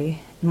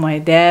identity. My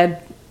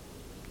dad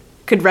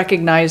could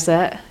recognize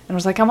that and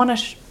was like, I want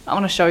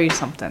to show you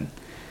something.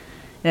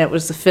 And it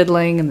was the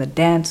fiddling and the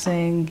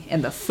dancing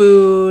and the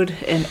food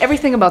and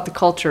everything about the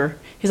culture.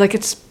 He's like,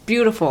 it's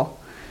beautiful.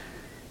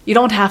 You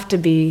don't have to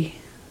be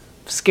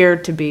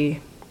scared to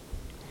be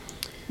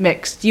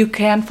mixed. You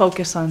can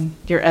focus on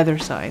your other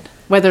side,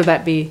 whether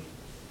that be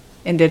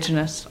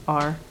Indigenous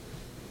or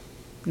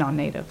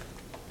non-Native.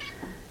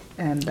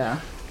 And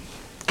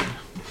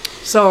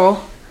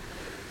so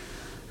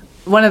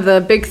one of the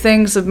big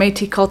things of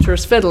Métis culture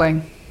is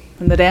fiddling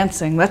and the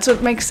dancing. That's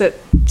what makes it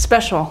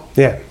special.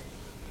 Yeah.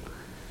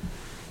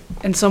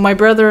 And so my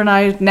brother and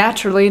I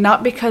naturally,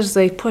 not because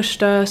they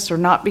pushed us or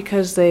not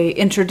because they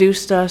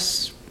introduced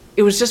us,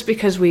 it was just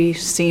because we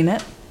seen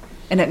it.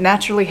 And it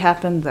naturally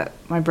happened that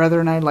my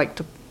brother and I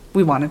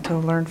we wanted to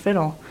learn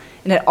fiddle.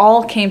 And it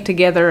all came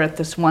together at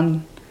this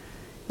moment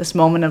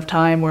of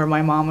time where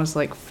my mom was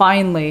like,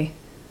 finally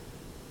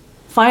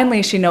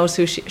she knows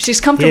she's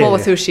comfortable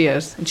with who she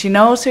is. And she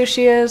knows who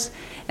she is.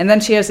 And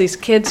then she has these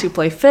kids who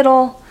play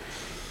fiddle.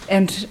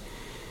 And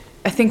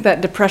I think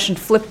that depression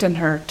flipped in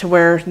her to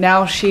where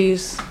now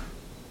she's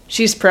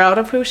proud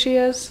of who she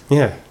is.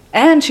 Yeah.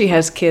 And she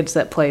has kids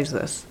that plays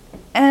this.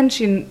 And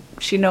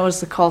she knows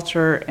the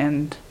culture.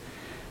 And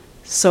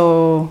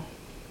so,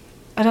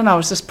 I don't know, it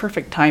was just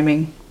perfect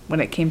timing when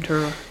it came to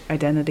her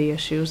identity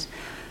issues.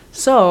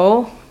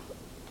 So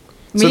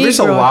there's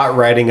a lot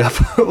riding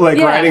up,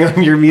 riding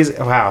on your music.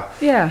 Wow.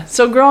 Yeah.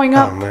 So growing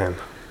up, oh, man.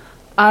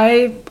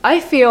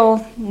 I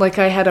feel like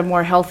I had a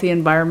more healthy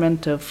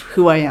environment of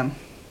who I am.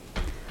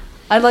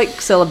 I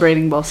like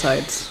celebrating both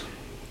sides.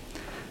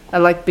 I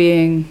like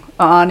being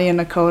Aani and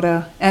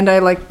Nakota, and I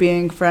like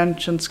being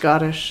French and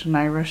Scottish and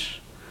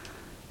Irish.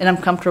 And I'm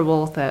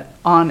comfortable with that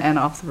on and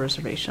off the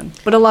reservation.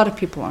 But a lot of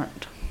people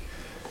aren't.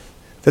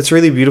 That's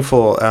really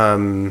beautiful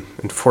and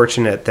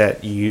fortunate that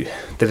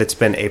it's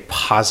been a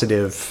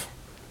positive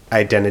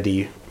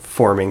identity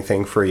forming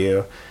thing for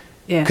you.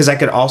 Yeah. Because I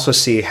could also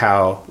see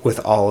how with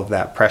all of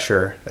that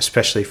pressure,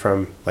 especially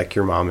from like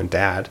your mom and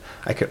dad,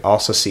 I could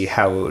also see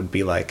how it would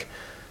be like,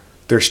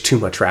 there's too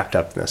much wrapped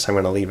up in this. I'm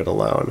going to leave it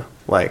alone.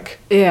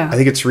 Yeah. I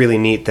think it's really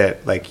neat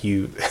that that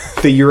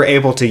you're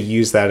able to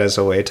use that as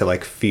a way to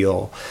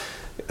feel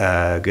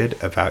good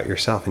about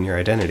yourself and your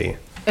identity.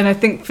 And I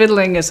think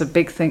fiddling is a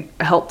big thing,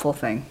 a helpful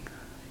thing.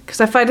 Because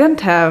if I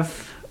didn't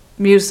have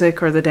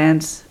music or the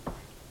dance,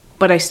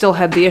 but I still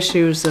had the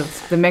issues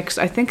of the mix,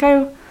 I think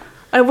I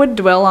would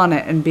dwell on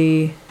it and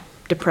be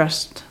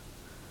depressed.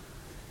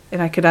 And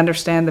I could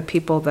understand the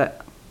people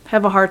that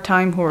have a hard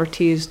time who are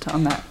teased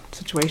on that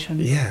situation.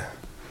 Yeah.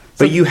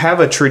 But you have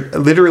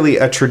literally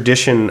a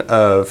tradition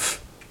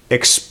of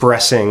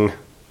expressing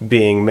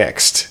being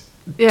mixed.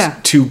 Yeah.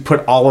 To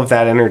put all of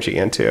that energy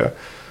into.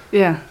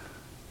 Yeah.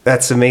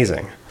 That's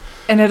amazing.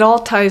 And it all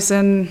ties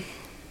in.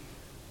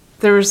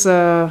 There's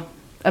a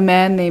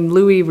man named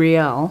Louis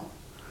Riel.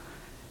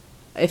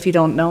 If you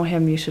don't know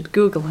him, you should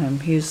Google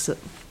him. He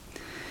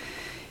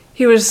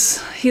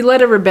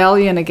led a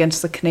rebellion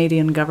against the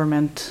Canadian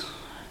government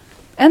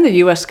and the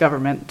U.S.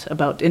 government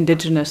about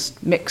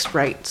Indigenous mixed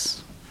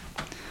rights.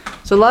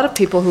 So a lot of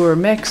people who were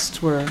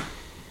mixed were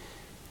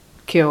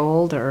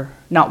killed or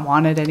not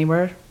wanted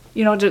anywhere.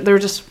 They were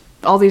just,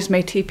 all these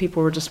Métis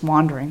people were just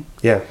wandering.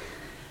 Yeah.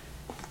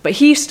 But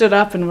he stood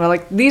up and were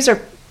like, these are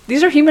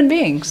human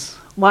beings.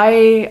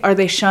 Why are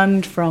they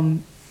shunned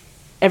from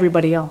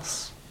everybody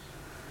else?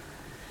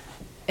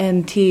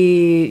 And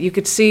you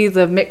could see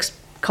the mixed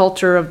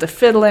culture of the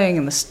fiddling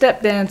and the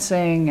step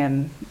dancing.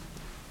 And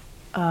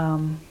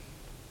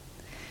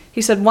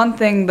he said one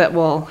thing that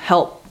will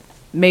help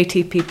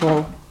Métis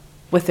people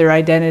with their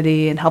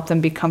identity and help them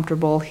be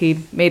comfortable. He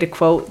made a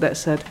quote that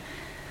said,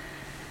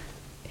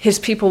 his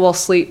people will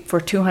sleep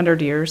for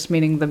 200 years,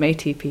 meaning the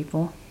Métis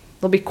people.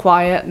 They'll be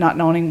quiet, not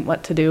knowing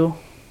what to do.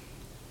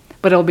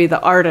 But it'll be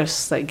the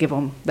artists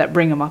that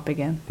bring them up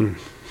again. Mm.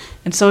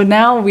 And so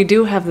now we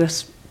do have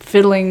this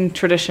fiddling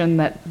tradition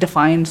that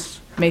defines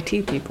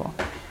Métis people.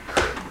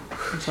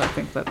 And so I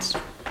think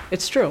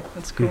it's true.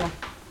 It's cool. Mm.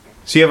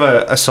 So you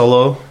have a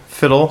solo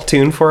fiddle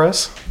tune for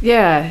us?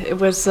 Yeah, it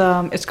was.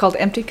 It's called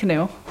Empty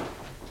Canoe.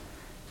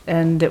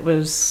 And it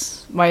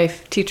was my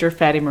teacher,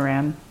 Fatty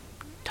Moran,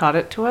 taught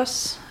it to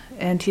us.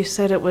 And he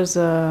said it was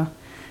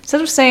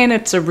instead of saying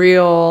it's a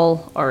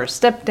reel or a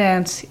step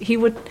dance, he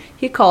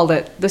called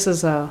it, this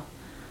is a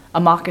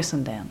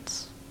moccasin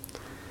dance.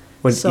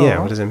 What does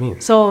that mean?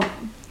 So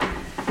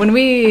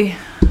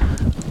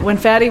when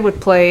Fatty would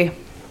play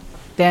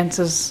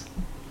dances,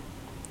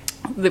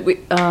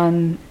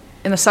 in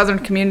the southern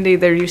community,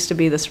 there used to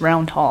be this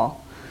round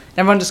hall.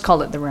 Everyone just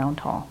called it the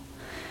round hall.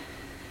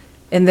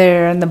 And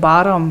there in the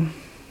bottom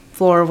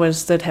floor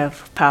they'd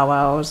have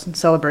powwows and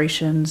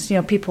celebrations.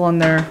 People in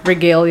their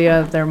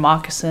regalia, their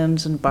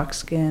moccasins and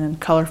buckskin and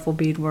colorful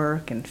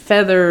beadwork and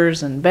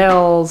feathers and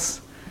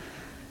bells.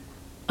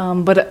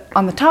 But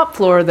on the top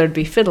floor, there'd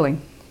be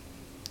fiddling.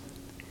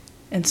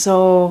 And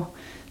so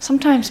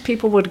sometimes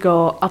people would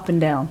go up and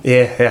down.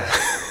 Yeah.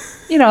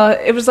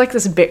 It was like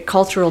this big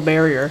cultural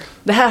barrier.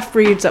 The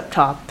half-breeds up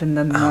top and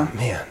then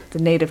the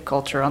native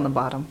culture on the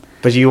bottom.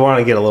 But you want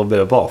to get a little bit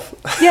of both.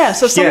 Yeah.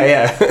 So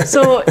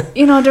so,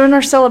 during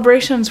our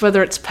celebrations,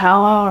 whether it's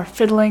powwow or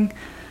fiddling,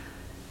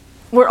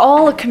 we're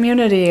all a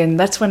community, and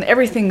that's when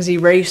everything's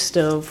erased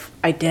of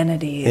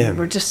identity. And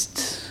we're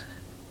just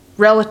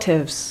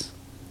relatives.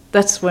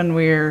 That's when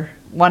we're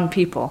one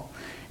people.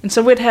 And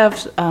so we'd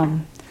have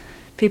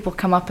people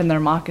come up in their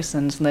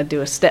moccasins and they'd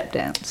do a step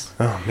dance.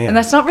 Oh, man. And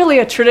that's not really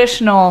a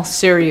traditional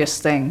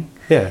serious thing.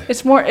 Yeah.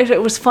 It's more,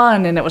 it was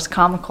fun and it was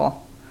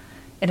comical.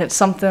 And it's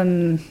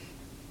something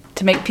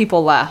to make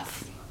people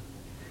laugh.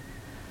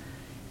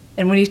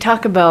 And when you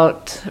talk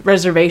about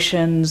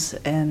reservations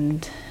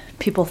and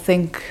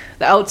the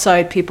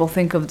outside people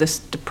think of this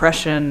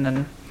depression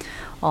and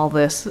all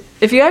this.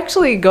 If you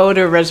actually go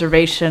to a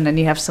reservation and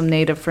you have some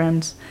native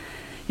friends,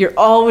 you're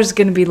always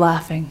going to be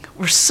laughing.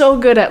 We're so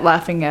good at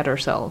laughing at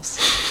ourselves.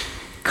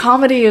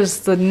 Comedy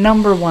is the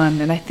number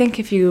one, and I think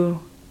I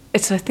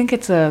think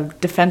it's a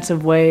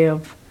defensive way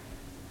of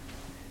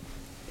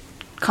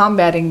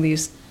combating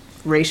these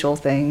racial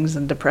things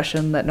and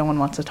depression that no one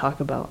wants to talk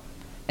about.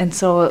 And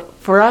so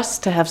for us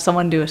to have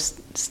someone do a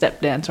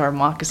step dance or a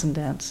moccasin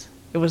dance,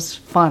 it was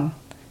fun.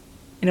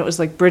 And it was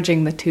like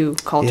bridging the two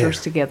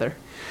cultures together.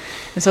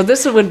 And so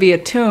this would be a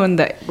tune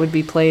that would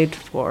be played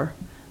for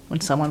when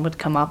someone would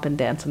come up and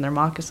dance in their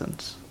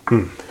moccasins.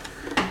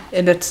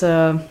 And it's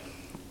a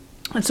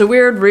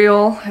weird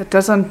reel. It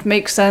doesn't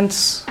make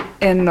sense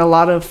in a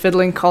lot of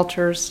fiddling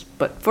cultures,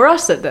 but for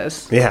us it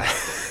does. Yeah.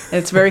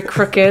 It's very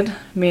crooked,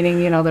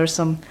 meaning, there's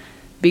some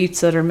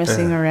beats that are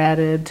missing or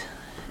added.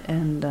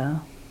 And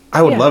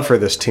I would love for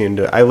this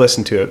tune I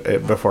listened to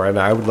it before, and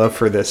I would love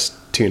for this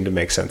tune to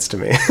make sense to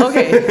me.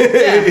 Okay.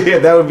 Yeah,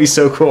 that would be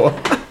so cool.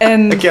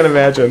 And I can't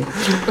imagine.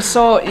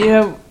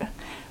 So,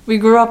 we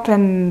grew up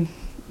in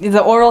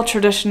the oral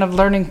tradition of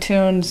learning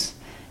tunes,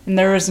 and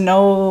there was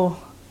no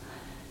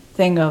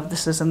thing of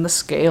this is in the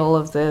scale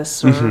of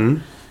this,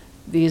 or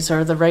these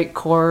are the right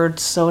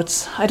chords. So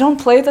I don't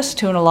play this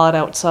tune a lot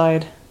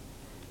outside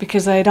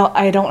because I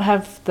don't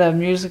have the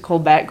musical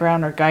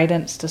background or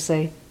guidance to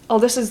say, oh,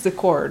 this is the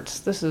chords.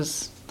 This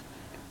is,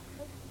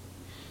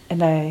 and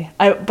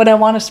but I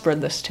want to spread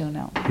this tune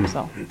out.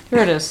 So here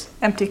it is,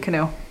 Empty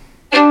Canoe.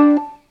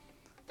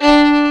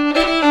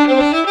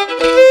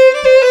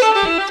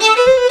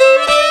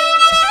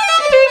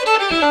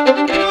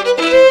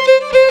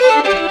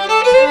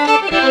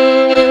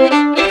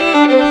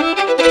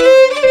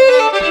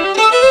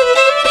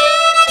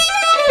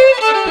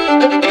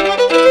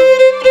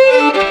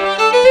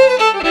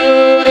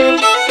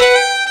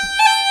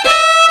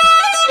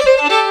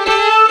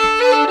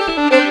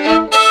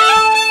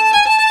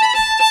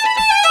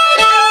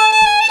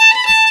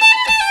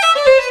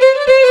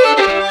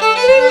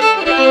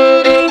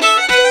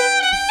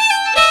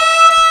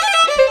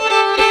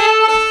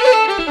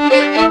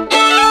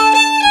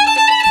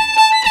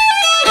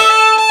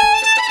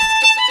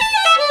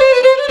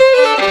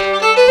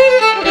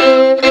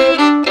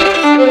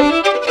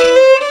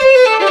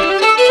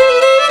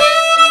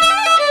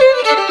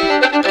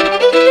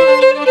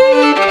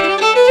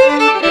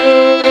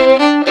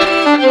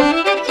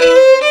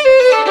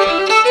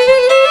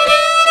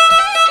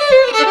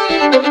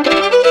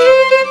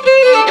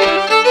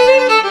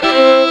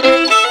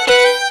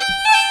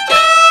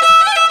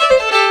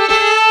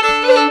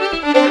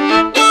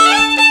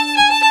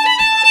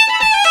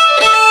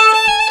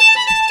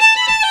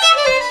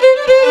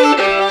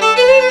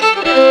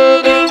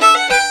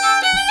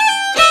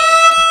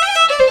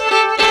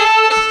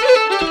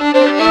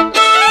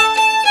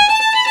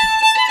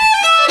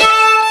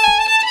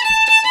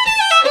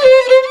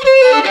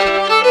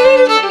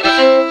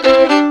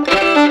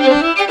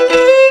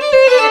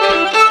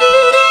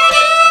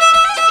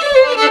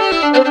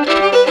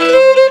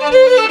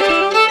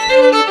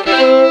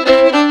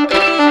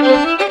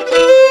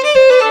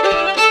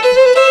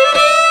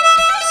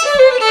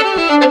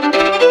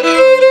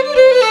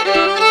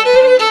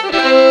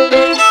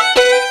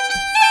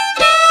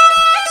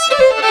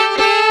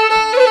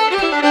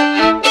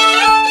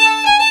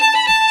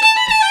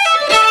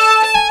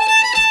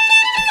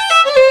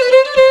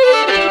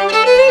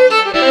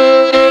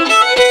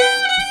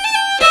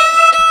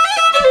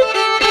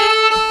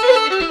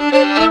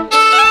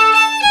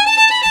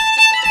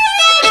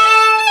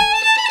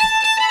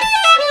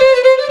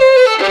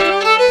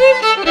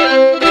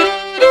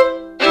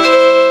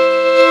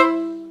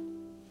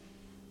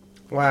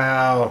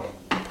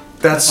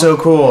 so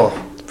cool.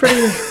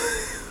 Pretty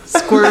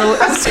squirrely,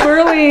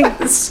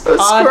 So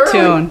odd squirrely.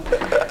 tune.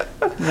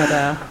 But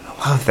I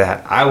love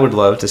that. I would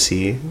love to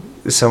see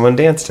someone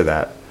dance to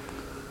that.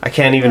 I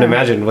can't even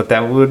imagine what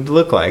that would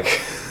look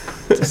like.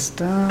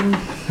 just I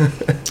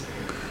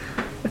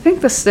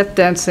think the step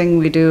dancing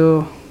we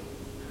do,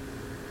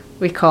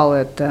 we call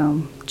it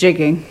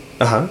jigging.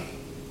 Uh-huh.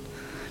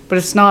 But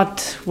it's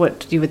not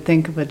what you would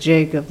think of a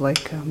jig of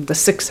like the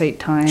 6/8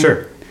 time.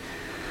 Sure.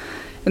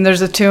 And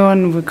there's a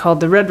tune we called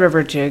the Red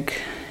River Jig,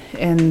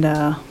 and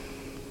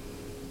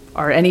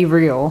or any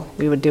reel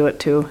we would do it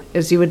to.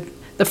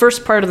 The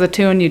first part of the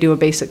tune you do a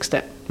basic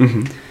step.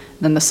 Mm-hmm.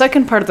 Then the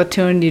second part of the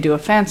tune you do a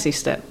fancy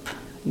step.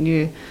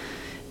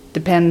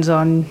 Depends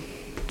on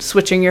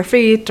switching your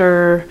feet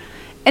or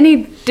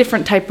any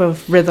different type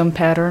of rhythm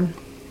pattern.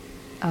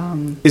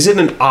 Is it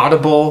an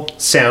audible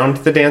sound,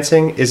 the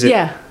dancing? Is it?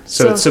 Yeah.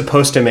 So it's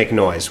supposed to make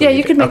noise. Yeah,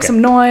 you can make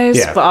some noise,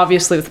 Yeah. but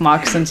obviously with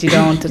moccasins you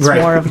don't. It's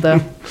Right. more of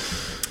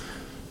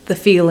the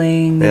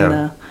feeling Yeah. and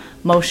the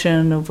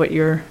motion of what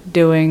you're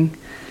doing.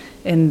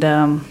 And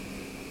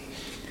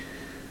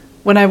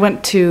when I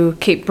went to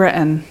Cape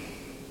Breton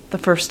the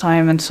first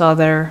time and saw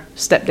their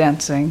step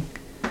dancing,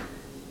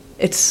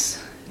 it's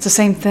the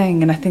same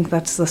thing. And I think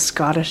that's the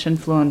Scottish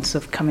influence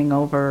of coming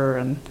over.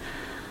 And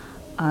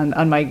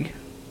on my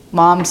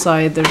mom's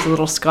side, there's a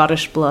little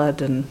Scottish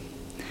blood, and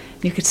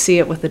you could see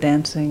it with the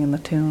dancing and the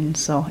tunes.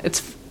 So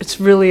it's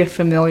really a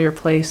familiar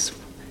place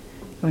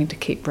going to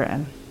Cape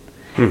Breton.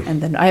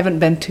 And then I haven't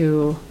been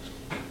to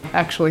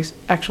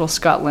actual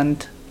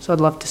Scotland, so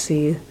I'd love to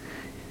see,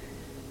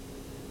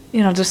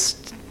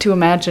 just to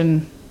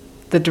imagine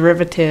the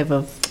derivative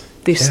of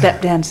the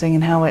step dancing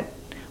and how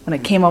when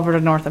it came over to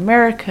North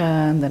America,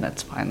 and then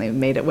it's finally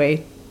made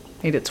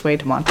its way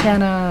to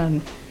Montana,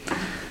 and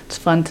it's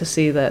fun to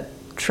see that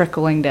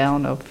trickling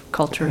down of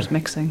cultures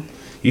mixing.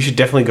 You should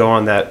definitely go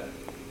on that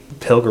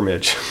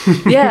pilgrimage.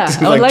 Yeah,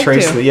 I would like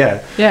trace to.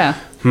 Yeah.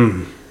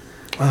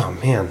 Oh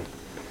man.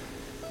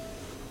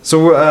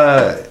 So,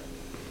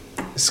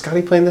 is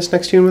Scotty playing this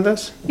next tune with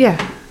us? Yeah.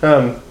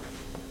 Are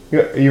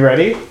you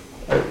ready?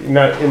 You're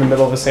not in the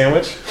middle of a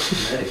sandwich?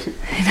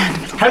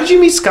 How did you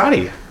meet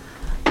Scotty?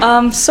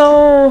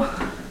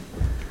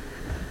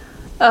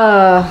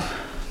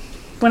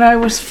 When I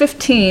was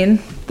 15,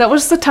 that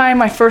was the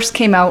time I first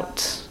came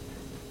out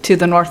to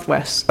the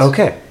Northwest.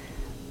 Okay.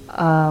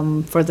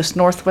 For this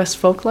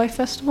Northwest Folklife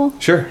Festival.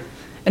 Sure.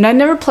 And I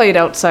never played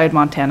outside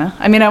Montana.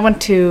 I mean, I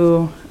went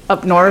to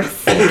up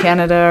north in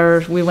Canada,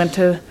 or we went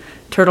to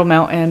Turtle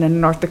Mountain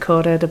in North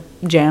Dakota to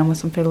jam with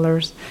some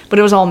fiddlers. But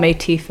it was all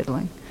Métis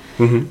fiddling.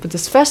 Mm-hmm. But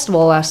this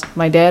festival asked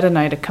my dad and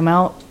I to come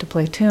out to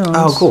play tunes.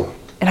 Oh, cool.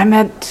 And I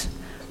met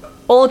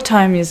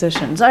old-time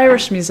musicians,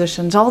 Irish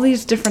musicians, all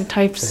these different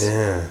types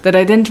that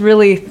I didn't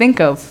really think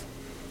of.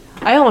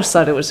 I always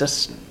thought it was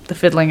just the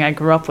fiddling I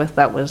grew up with.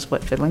 That was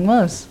what fiddling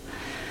was.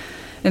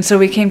 And so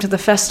we came to the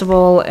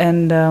festival,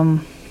 and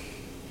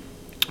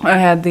I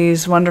had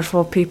these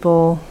wonderful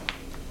people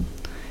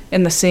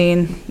in the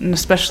scene, and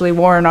especially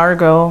Warren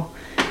Argo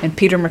and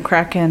Peter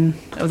McCracken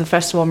of the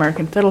Festival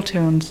American Fiddle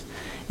Tunes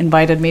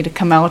invited me to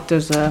come out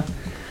to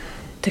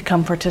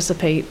come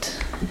participate.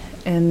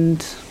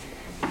 And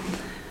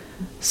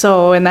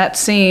so in that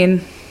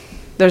scene,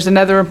 there's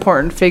another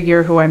important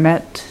figure who I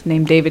met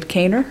named David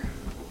Kaner,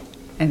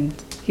 and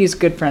he's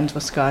good friends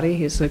with Scotty.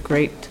 He's a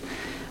great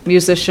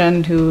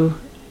musician who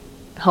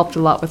helped a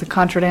lot with the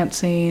contra dance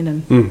scene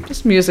and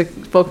just music,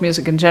 folk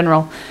music in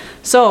general.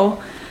 So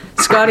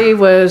Scotty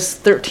was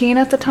 13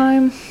 at the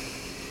time,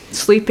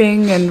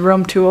 sleeping in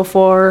room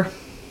 204,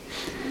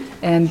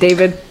 and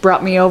David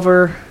brought me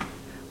over.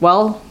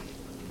 Well,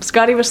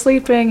 Scotty was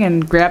sleeping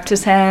and grabbed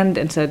his hand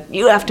and said,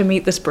 "You have to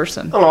meet this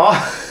person."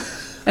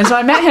 Aww. And so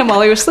I met him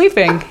while he was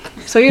sleeping.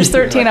 So he was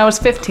 13, I was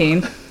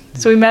 15.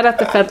 So we met at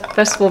the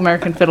Festival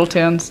American Fiddle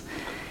Tunes.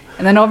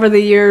 And then over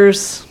the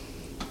years,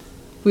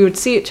 we would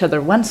see each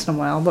other once in a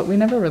while, but we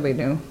never really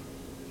knew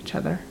each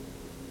other.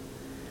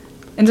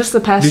 And just the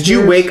past Did you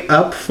years, wake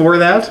up for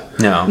that?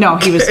 No. No,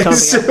 he was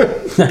totally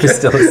up. I was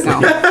still asleep. No.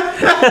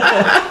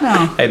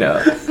 No. I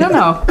know.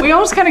 No. We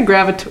always kind of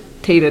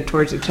gravitated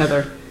towards each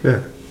other.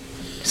 Yeah.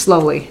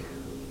 Slowly.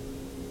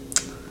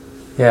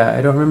 Yeah,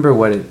 I don't remember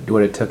what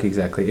it took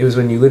exactly. It was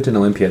when you lived in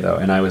Olympia, though,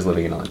 and I was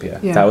living in Olympia.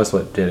 Yeah. That was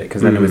what did it,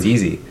 because then it was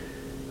easy.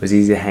 It was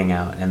easy to hang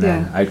out, and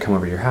then Yeah. I'd come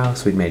over to your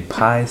house. We'd made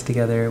pies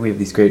together. We have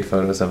these great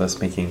photos of us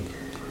making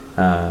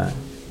pie.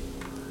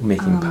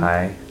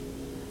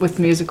 With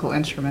musical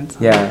instruments.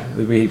 Yeah,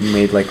 we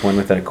made like one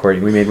with an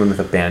accordion. We made one with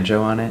a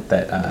banjo on it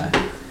that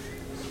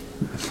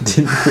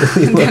didn't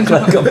really look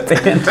like a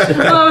banjo.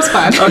 Oh, it was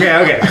fun.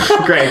 Okay.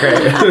 Great.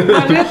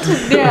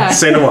 Yeah.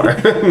 Say no more.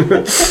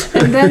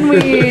 And then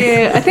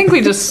I think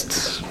we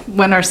just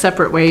went our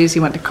separate ways. He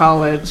went to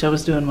college. I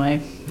was doing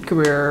my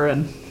career,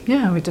 and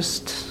yeah, we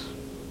just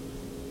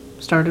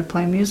started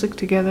playing music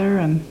together,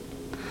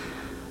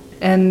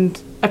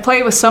 and I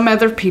play with some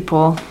other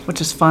people, which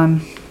is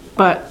fun.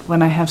 But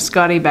when I have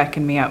Scotty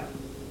backing me up,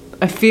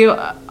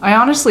 I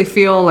honestly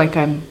feel like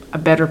I'm a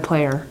better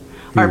player.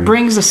 or it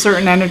brings a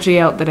certain energy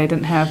out that I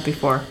didn't have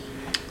before.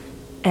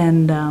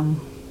 And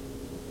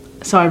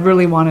so I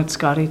really wanted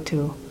Scotty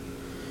to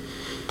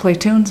play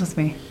tunes with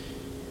me.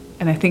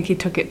 And I think he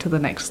took it to the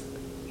next,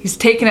 he's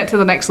taken it to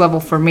the next level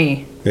for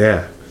me.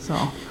 Yeah.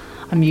 So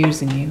I'm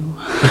using you.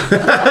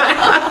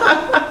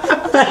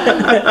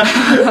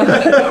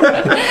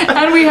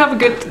 And we have a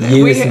good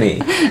me.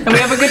 And we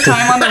have a good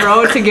time on the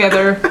road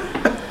together.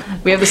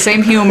 We have the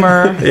same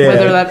humor,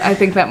 whether I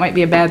think that might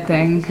be a bad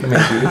thing.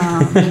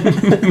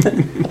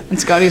 And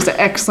Scotty's an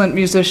excellent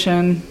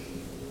musician.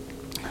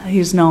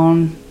 He's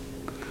known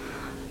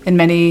in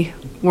many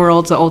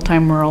worlds, the old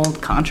time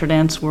world, contra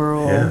dance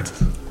world.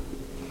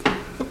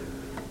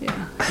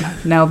 Yeah.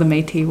 Now the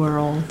Métis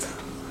world.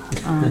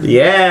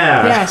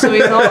 Yeah, so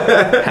he's all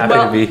happy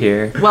to be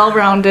here.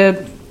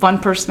 Well-rounded, fun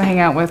person to hang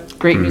out with,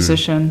 great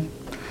musician.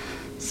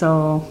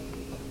 So,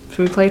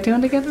 should we play a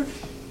tune together?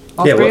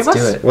 All three of us?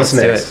 Do it. What's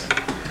next?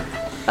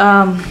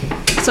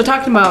 So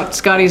talking about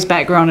Scotty's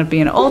background of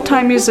being an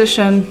old-time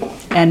musician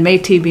and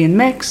Métis being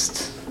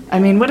mixed, I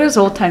mean, what is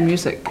old-time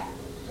music?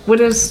 What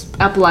is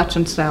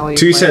Appalachian style?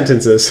 2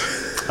 sentences.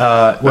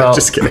 Well,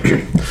 just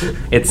kidding.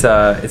 It's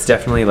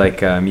definitely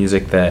like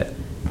music that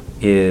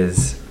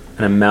is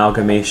an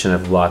amalgamation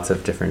of lots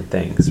of different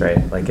things,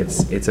 right? Like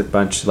it's a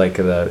bunch, like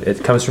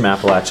it comes from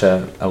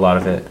Appalachia, a lot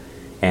of it,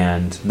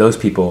 and those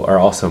people are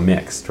also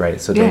mixed,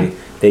 right? So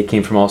they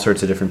came from all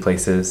sorts of different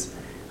places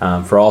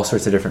for all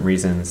sorts of different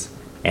reasons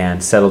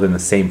and settled in the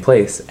same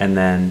place, and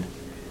then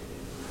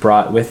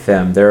brought with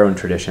them their own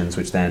traditions,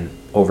 which then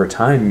over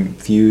time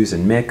fuse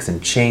and mix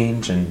and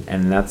change,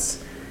 and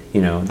that's,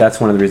 you know, that's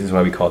one of the reasons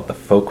why we call it the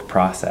folk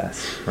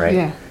process, right?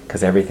 Yeah.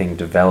 Because everything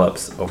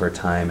develops over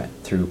time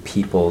through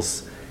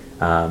people's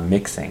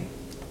mixing.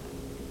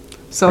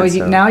 So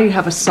now you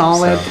have a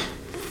solid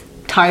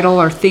title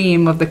or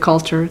theme of the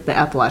culture, the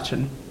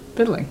Appalachian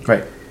fiddling.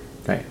 Right.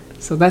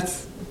 So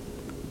that's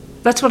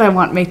what I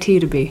want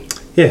Métis to be.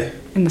 Yeah.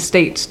 In the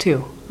States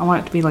too. I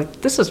want it to be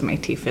like, this is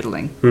Métis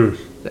fiddling.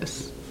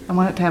 This. I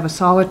want it to have a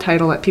solid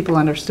title that people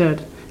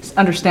understand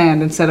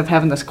instead of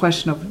having this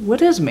question of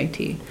what is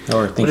Métis?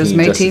 Or what does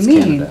Métis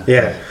mean? Canada.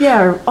 Yeah.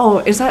 Yeah.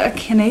 Or, is that a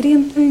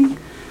Canadian thing?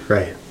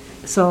 Right.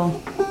 So,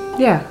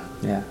 yeah.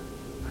 Yeah.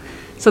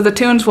 So the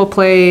tunes we'll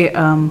play,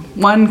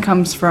 one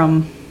comes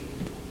from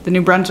the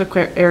New Brunswick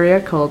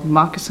area called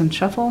Moccasin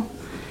Shuffle.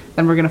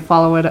 Then we're going to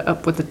follow it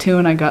up with a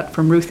tune I got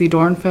from Ruthie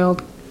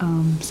Dornfeld,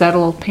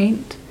 Saddle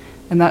Paint.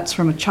 And that's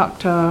from a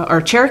Choctaw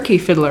or Cherokee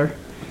fiddler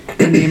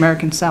in the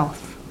American South.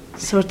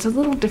 So it's a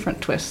little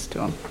different twist to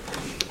them.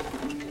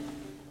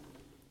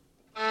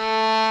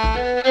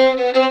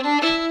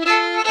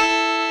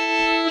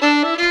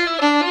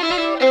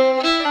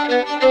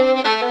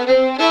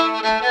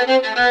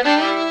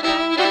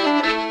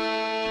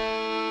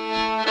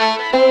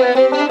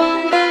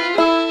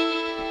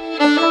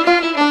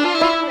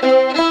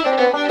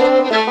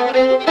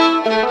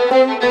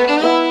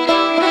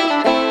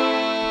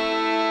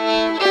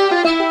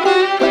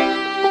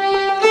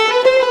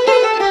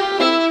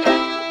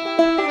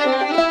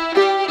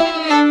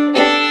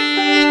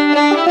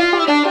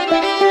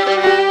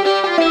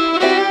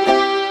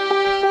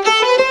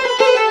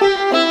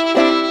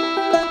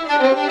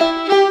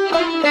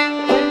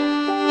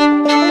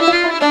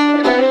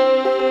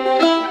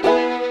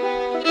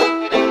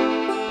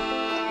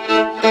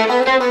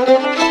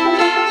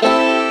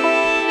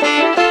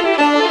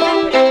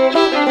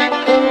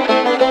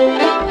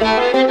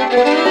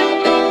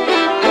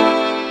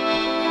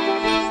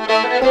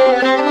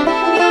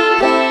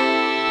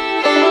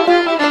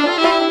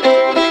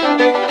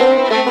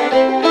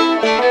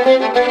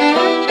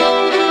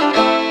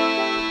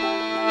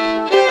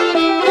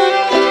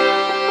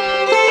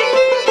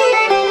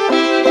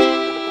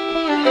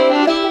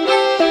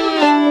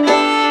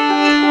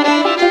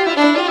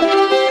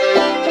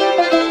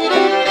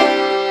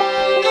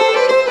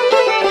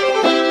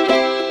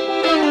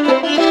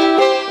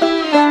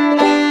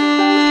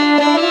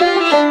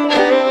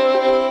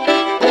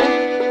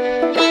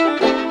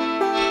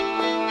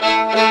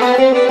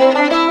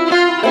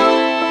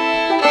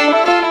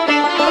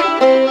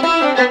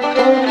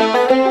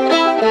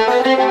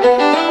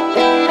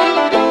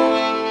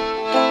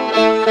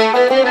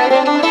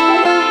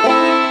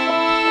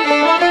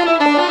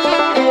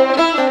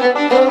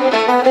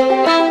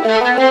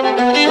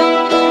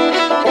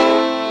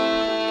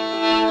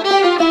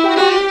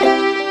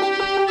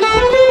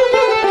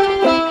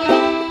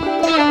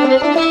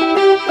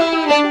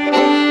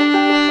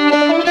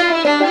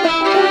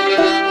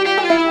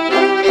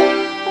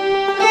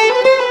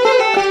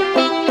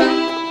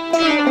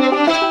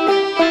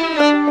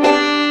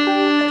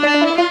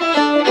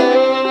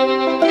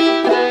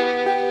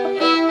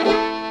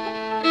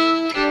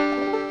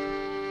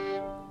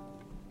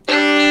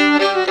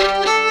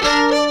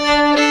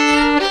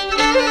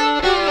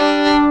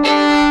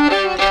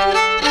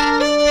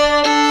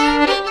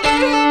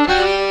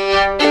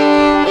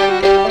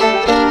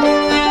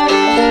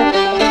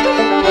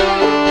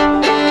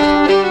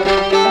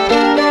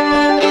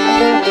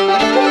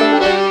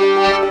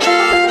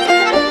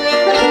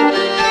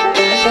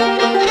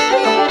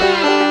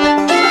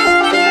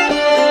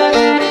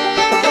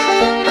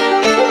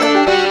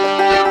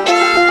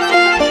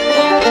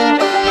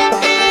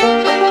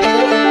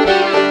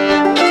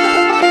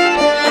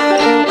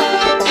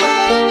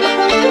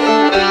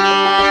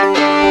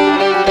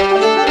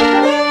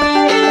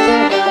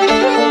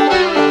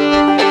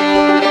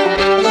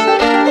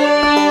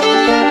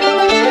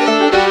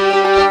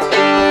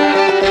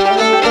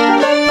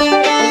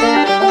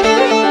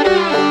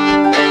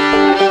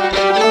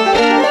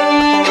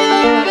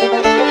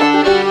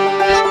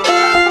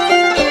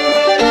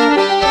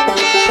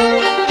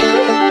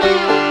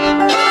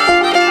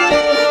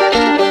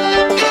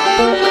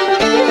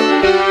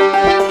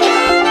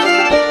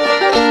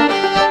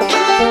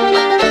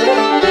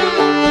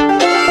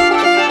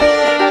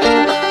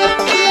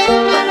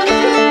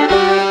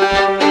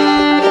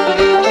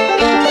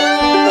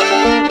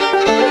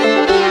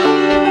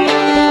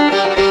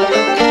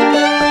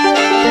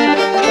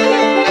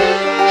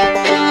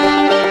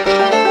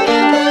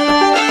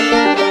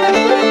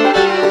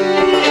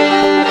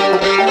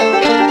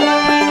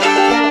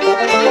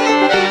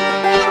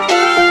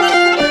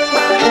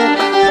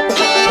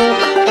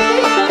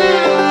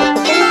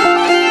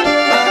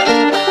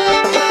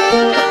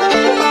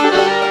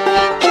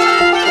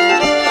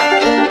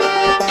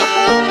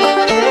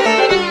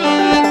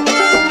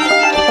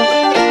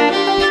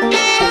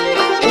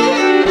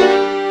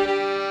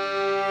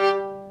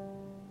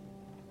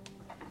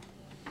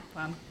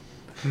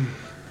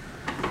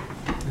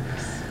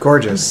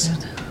 Gorgeous.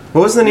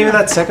 What was the name of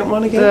that second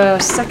one again? The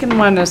second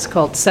one is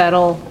called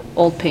Saddle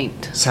Old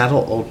Paint.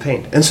 Saddle Old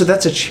Paint. And so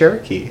that's a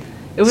Cherokee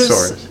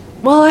source.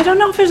 Well, I don't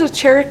know if it's a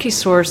Cherokee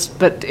source,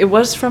 but it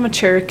was from a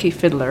Cherokee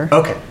fiddler.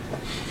 Okay.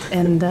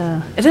 And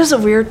it is a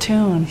weird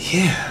tune.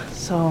 Yeah.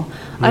 So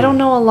I don't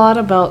know a lot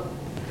about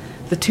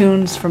the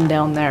tunes from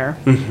down there.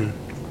 Mm-hmm.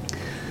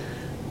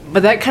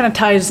 But that kind of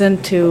ties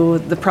into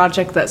the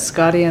project that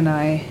Scotty and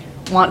I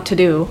want to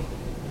do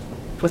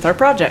with our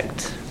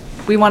project.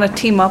 We want to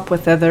team up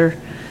with other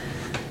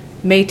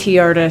Métis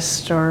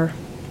artists, or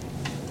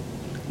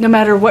no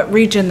matter what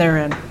region they're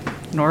in,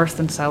 north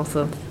and south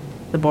of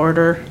the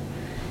border,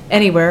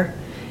 anywhere.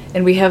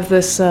 And we have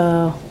this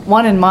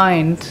one in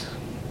mind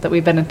that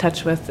we've been in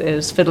touch with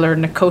is fiddler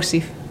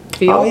Nkosi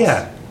Fields. Oh,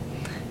 yeah.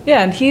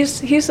 Yeah, and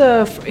he's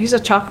a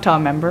Choctaw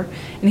member,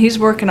 and he's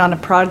working on a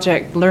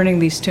project learning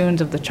these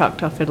tunes of the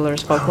Choctaw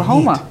Fiddlers of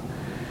Oklahoma.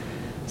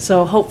 Neat.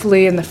 So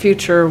hopefully in the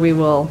future we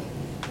will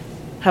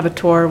have a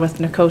tour with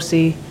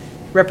Nkosi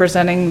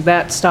representing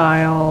that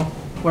style,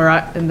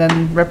 and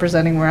then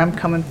representing where I'm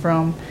coming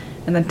from,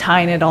 and then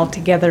tying it all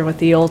together with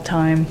the old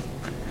time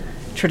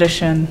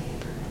tradition,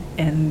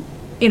 and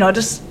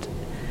just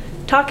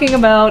talking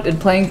about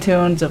and playing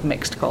tunes of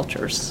mixed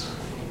cultures.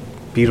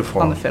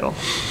 Beautiful. On the fiddle.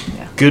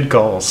 Yeah. Good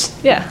goals.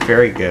 Yeah.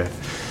 Very good.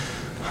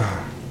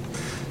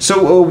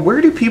 So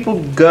where do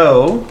people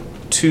go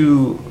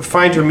to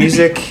find your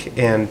music,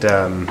 and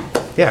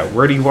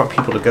where do you want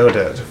people to go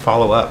to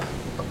follow up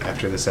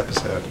after this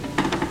episode?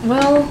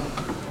 Well,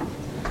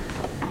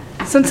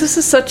 since this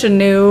is such a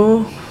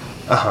new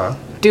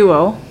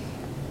duo,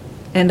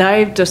 and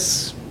I've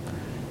just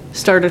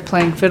started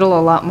playing fiddle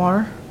a lot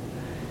more,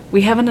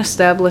 we haven't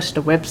established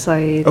a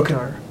website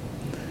or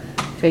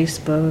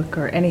Facebook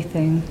or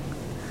anything.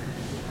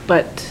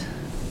 But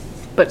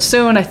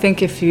soon, I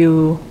think if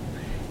you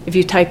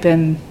type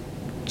in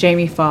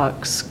Jamie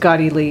Foxx,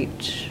 Scotty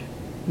Leach,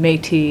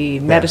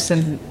 Métis,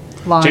 Medicine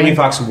Line. Jamie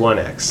Foxx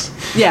 1X.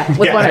 Yeah,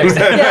 with 1X.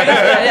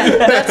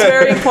 Yeah. That's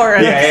very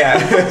important.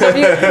 Yeah. So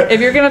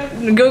if you're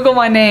gonna Google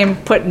my name,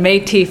 put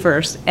Métis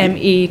first,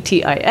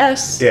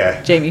 METIS.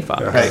 Yeah. Jamie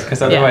Foxx. Right,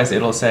 because otherwise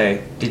it'll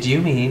say, "Did you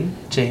mean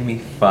Jamie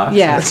Foxx?"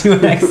 Yeah. With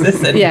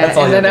 2X's, and Yeah, that's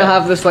all and then you'll it'll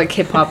get. have this like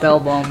hip hop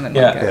album and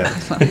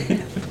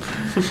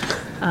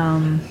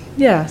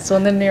so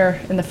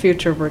in the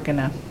future we're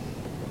gonna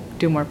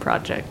do more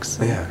projects.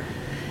 Yeah.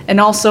 And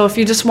also, if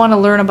you just want to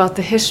learn about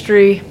the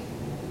history,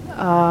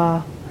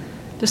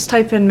 just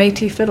type in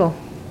Métis fiddle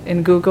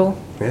in Google.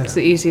 Yeah. It's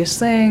the easiest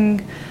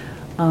thing.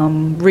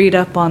 Read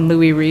up on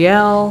Louis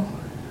Riel.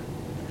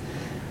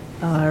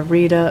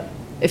 Read up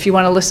if you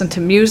want to listen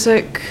to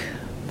music.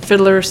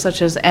 Fiddlers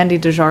such as Andy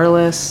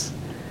DeJarlis,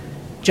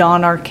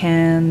 John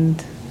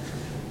Arcand,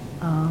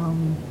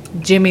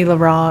 Jimmy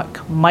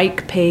LaRock,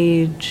 Mike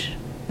Page,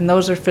 and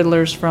those are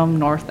fiddlers from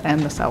north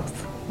and the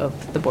south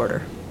of the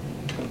border.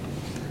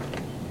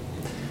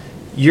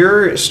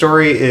 Your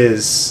story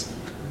is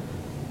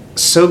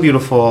so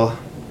beautiful,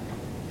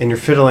 and your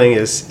fiddling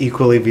is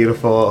equally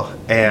beautiful,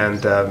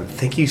 and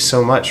thank you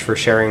so much for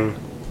sharing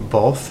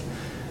both.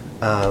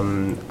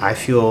 I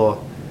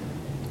feel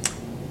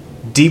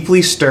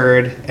deeply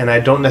stirred, and I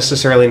don't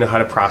necessarily know how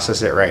to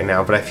process it right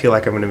now, but I feel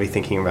like I'm going to be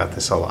thinking about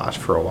this a lot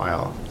for a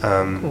while.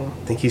 Cool.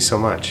 Thank you so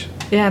much.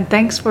 Yeah, and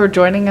thanks for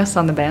joining us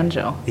on the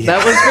banjo. Yeah.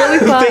 That was really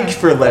fun. Thanks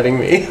for letting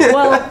me.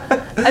 Well,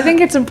 I think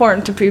it's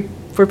important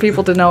for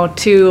people to know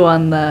too.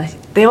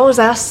 They always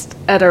ask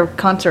at our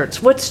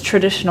concerts, "What's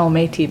traditional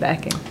Métis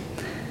backing?"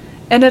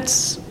 And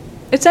it's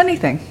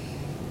anything.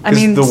 I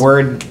mean, the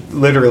word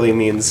literally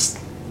means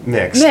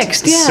mixed.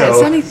 Mixed, yeah, so,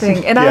 it's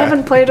anything. And I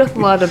haven't played with a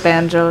lot of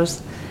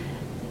banjos,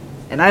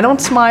 and I don't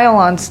smile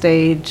on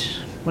stage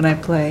when I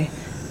play.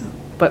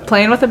 But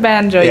playing with a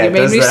banjo, you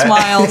made me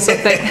smile. So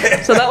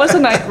that was a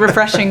nice,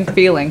 refreshing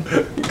feeling.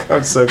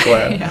 I'm so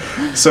glad.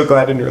 Yeah. So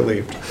glad and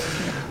relieved.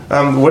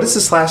 What is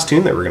this last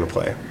tune that we're going to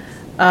play?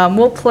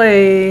 We'll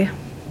play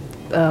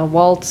a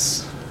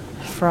waltz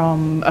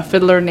from a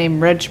fiddler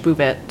named Reg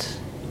Bouvet.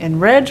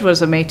 And Reg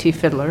was a Métis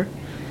fiddler.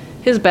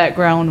 His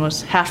background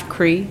was half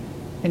Cree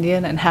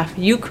Indian and half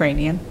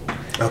Ukrainian.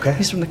 Okay.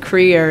 He's from the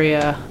Cree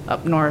area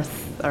up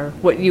north, or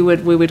what we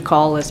would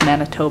call as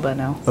Manitoba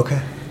now.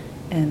 Okay.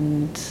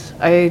 And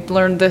I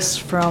learned this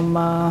from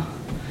a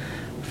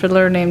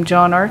fiddler named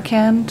John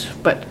Arcand,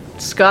 but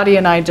Scotty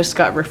and I just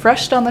got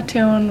refreshed on the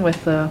tune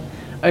with a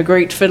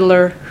great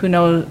fiddler who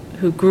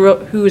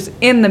is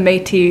in the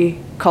Métis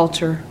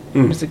culture.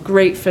 He's a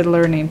great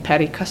fiddler named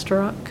Patty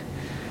Kusterock.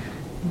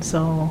 And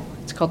so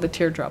it's called the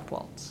Teardrop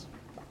Waltz.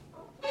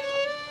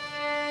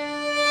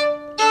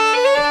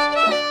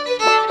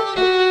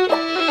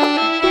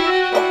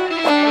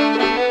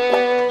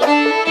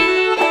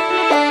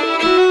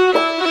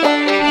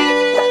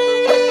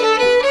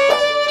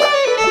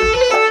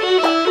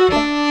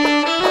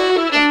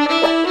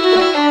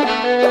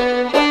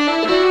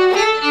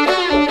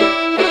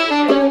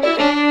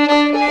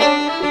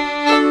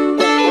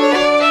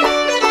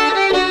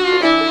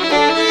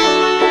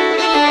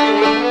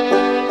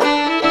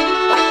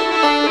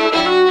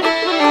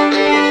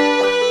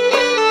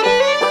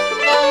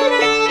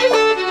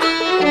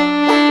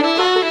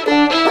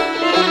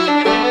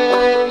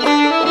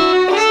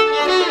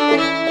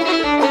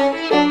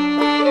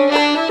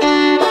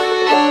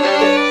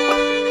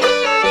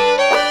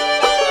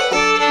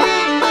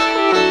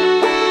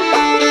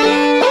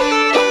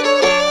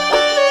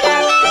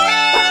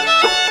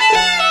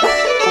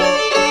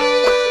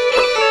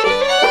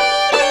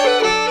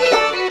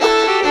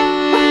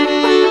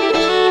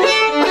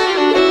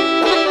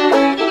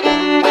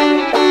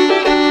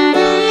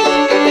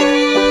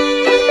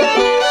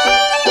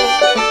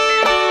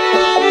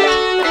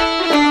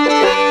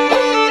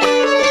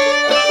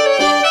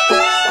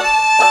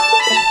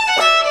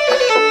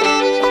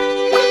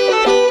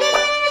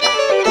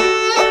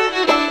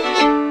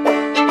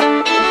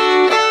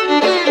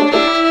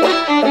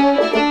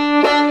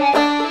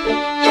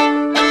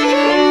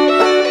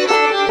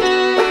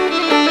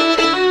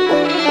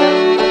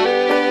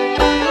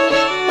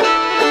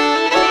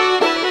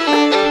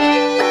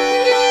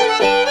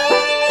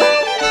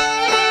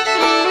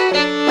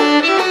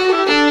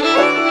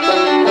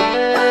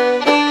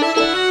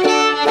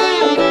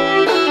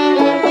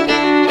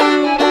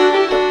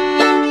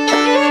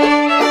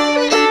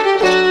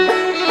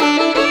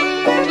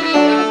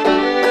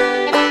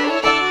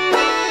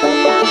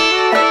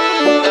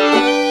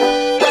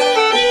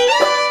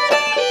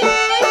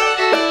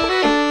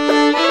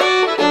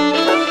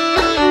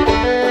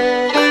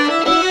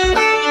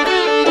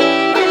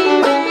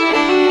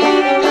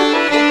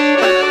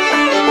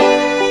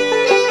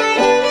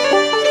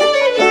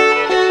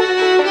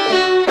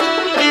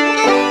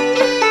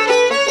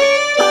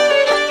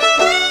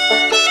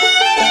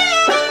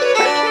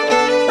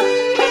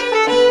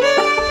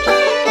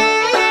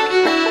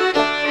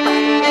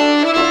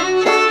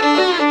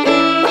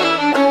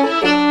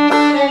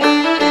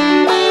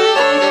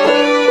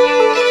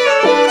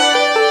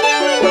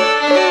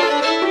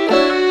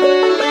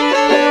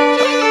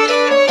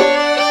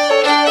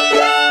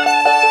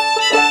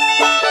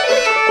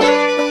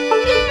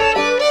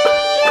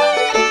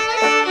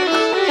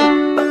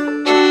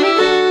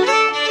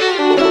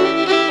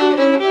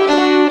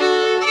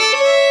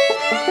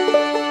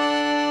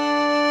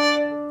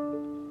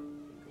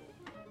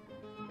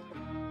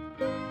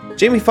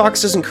 Jamie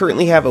Foxx doesn't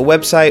currently have a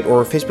website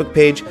or a Facebook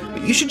page,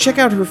 but you should check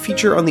out her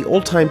feature on the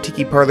Old Time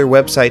Tiki Parlor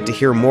website to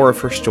hear more of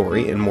her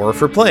story and more of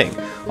her playing.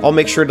 I'll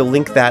make sure to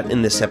link that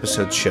in this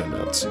episode's show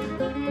notes.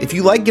 If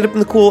you like Get Up in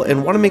the Cool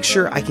and want to make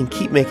sure I can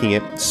keep making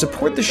it,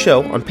 support the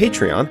show on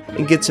Patreon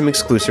and get some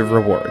exclusive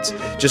rewards.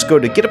 Just go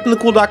to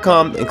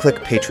getupinthecool.com and click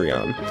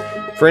Patreon.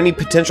 For any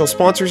potential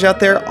sponsors out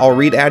there, I'll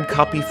read ad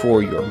copy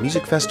for your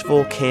music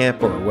festival,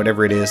 camp, or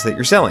whatever it is that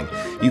you're selling.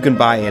 You can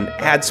buy an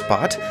ad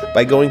spot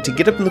by going to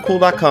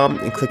getupinthecool.com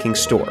and clicking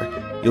store.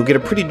 You'll get a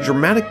pretty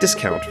dramatic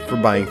discount for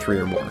buying 3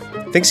 or more.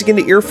 Thanks again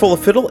to Earful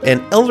of Fiddle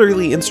and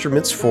Elderly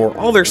Instruments for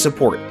all their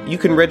support. You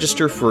can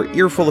register for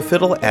Earful of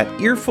Fiddle at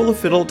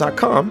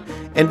earfuloffiddle.com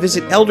and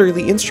visit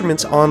Elderly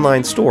Instruments'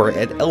 online store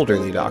at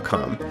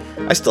elderly.com.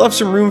 I still have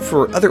some room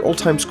for other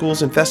old-time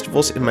schools and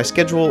festivals in my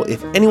schedule.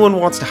 If anyone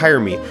wants to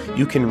hire me,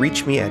 you can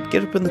reach me at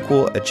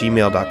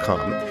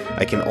getupinthecool@gmail.com.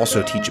 I can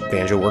also teach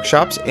banjo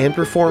workshops and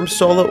perform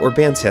solo or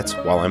band sets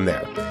while I'm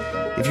there.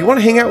 If you want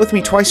to hang out with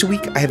me twice a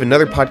week, I have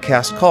another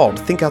podcast called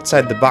Think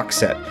Outside the Box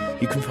Set.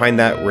 You can find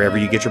that wherever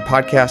you get your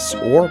podcasts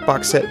or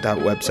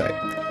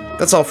boxset.website.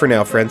 That's all for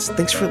now, friends.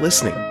 Thanks for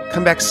listening.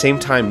 Come back same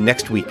time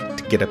next week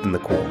to Get Up in the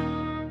Cool.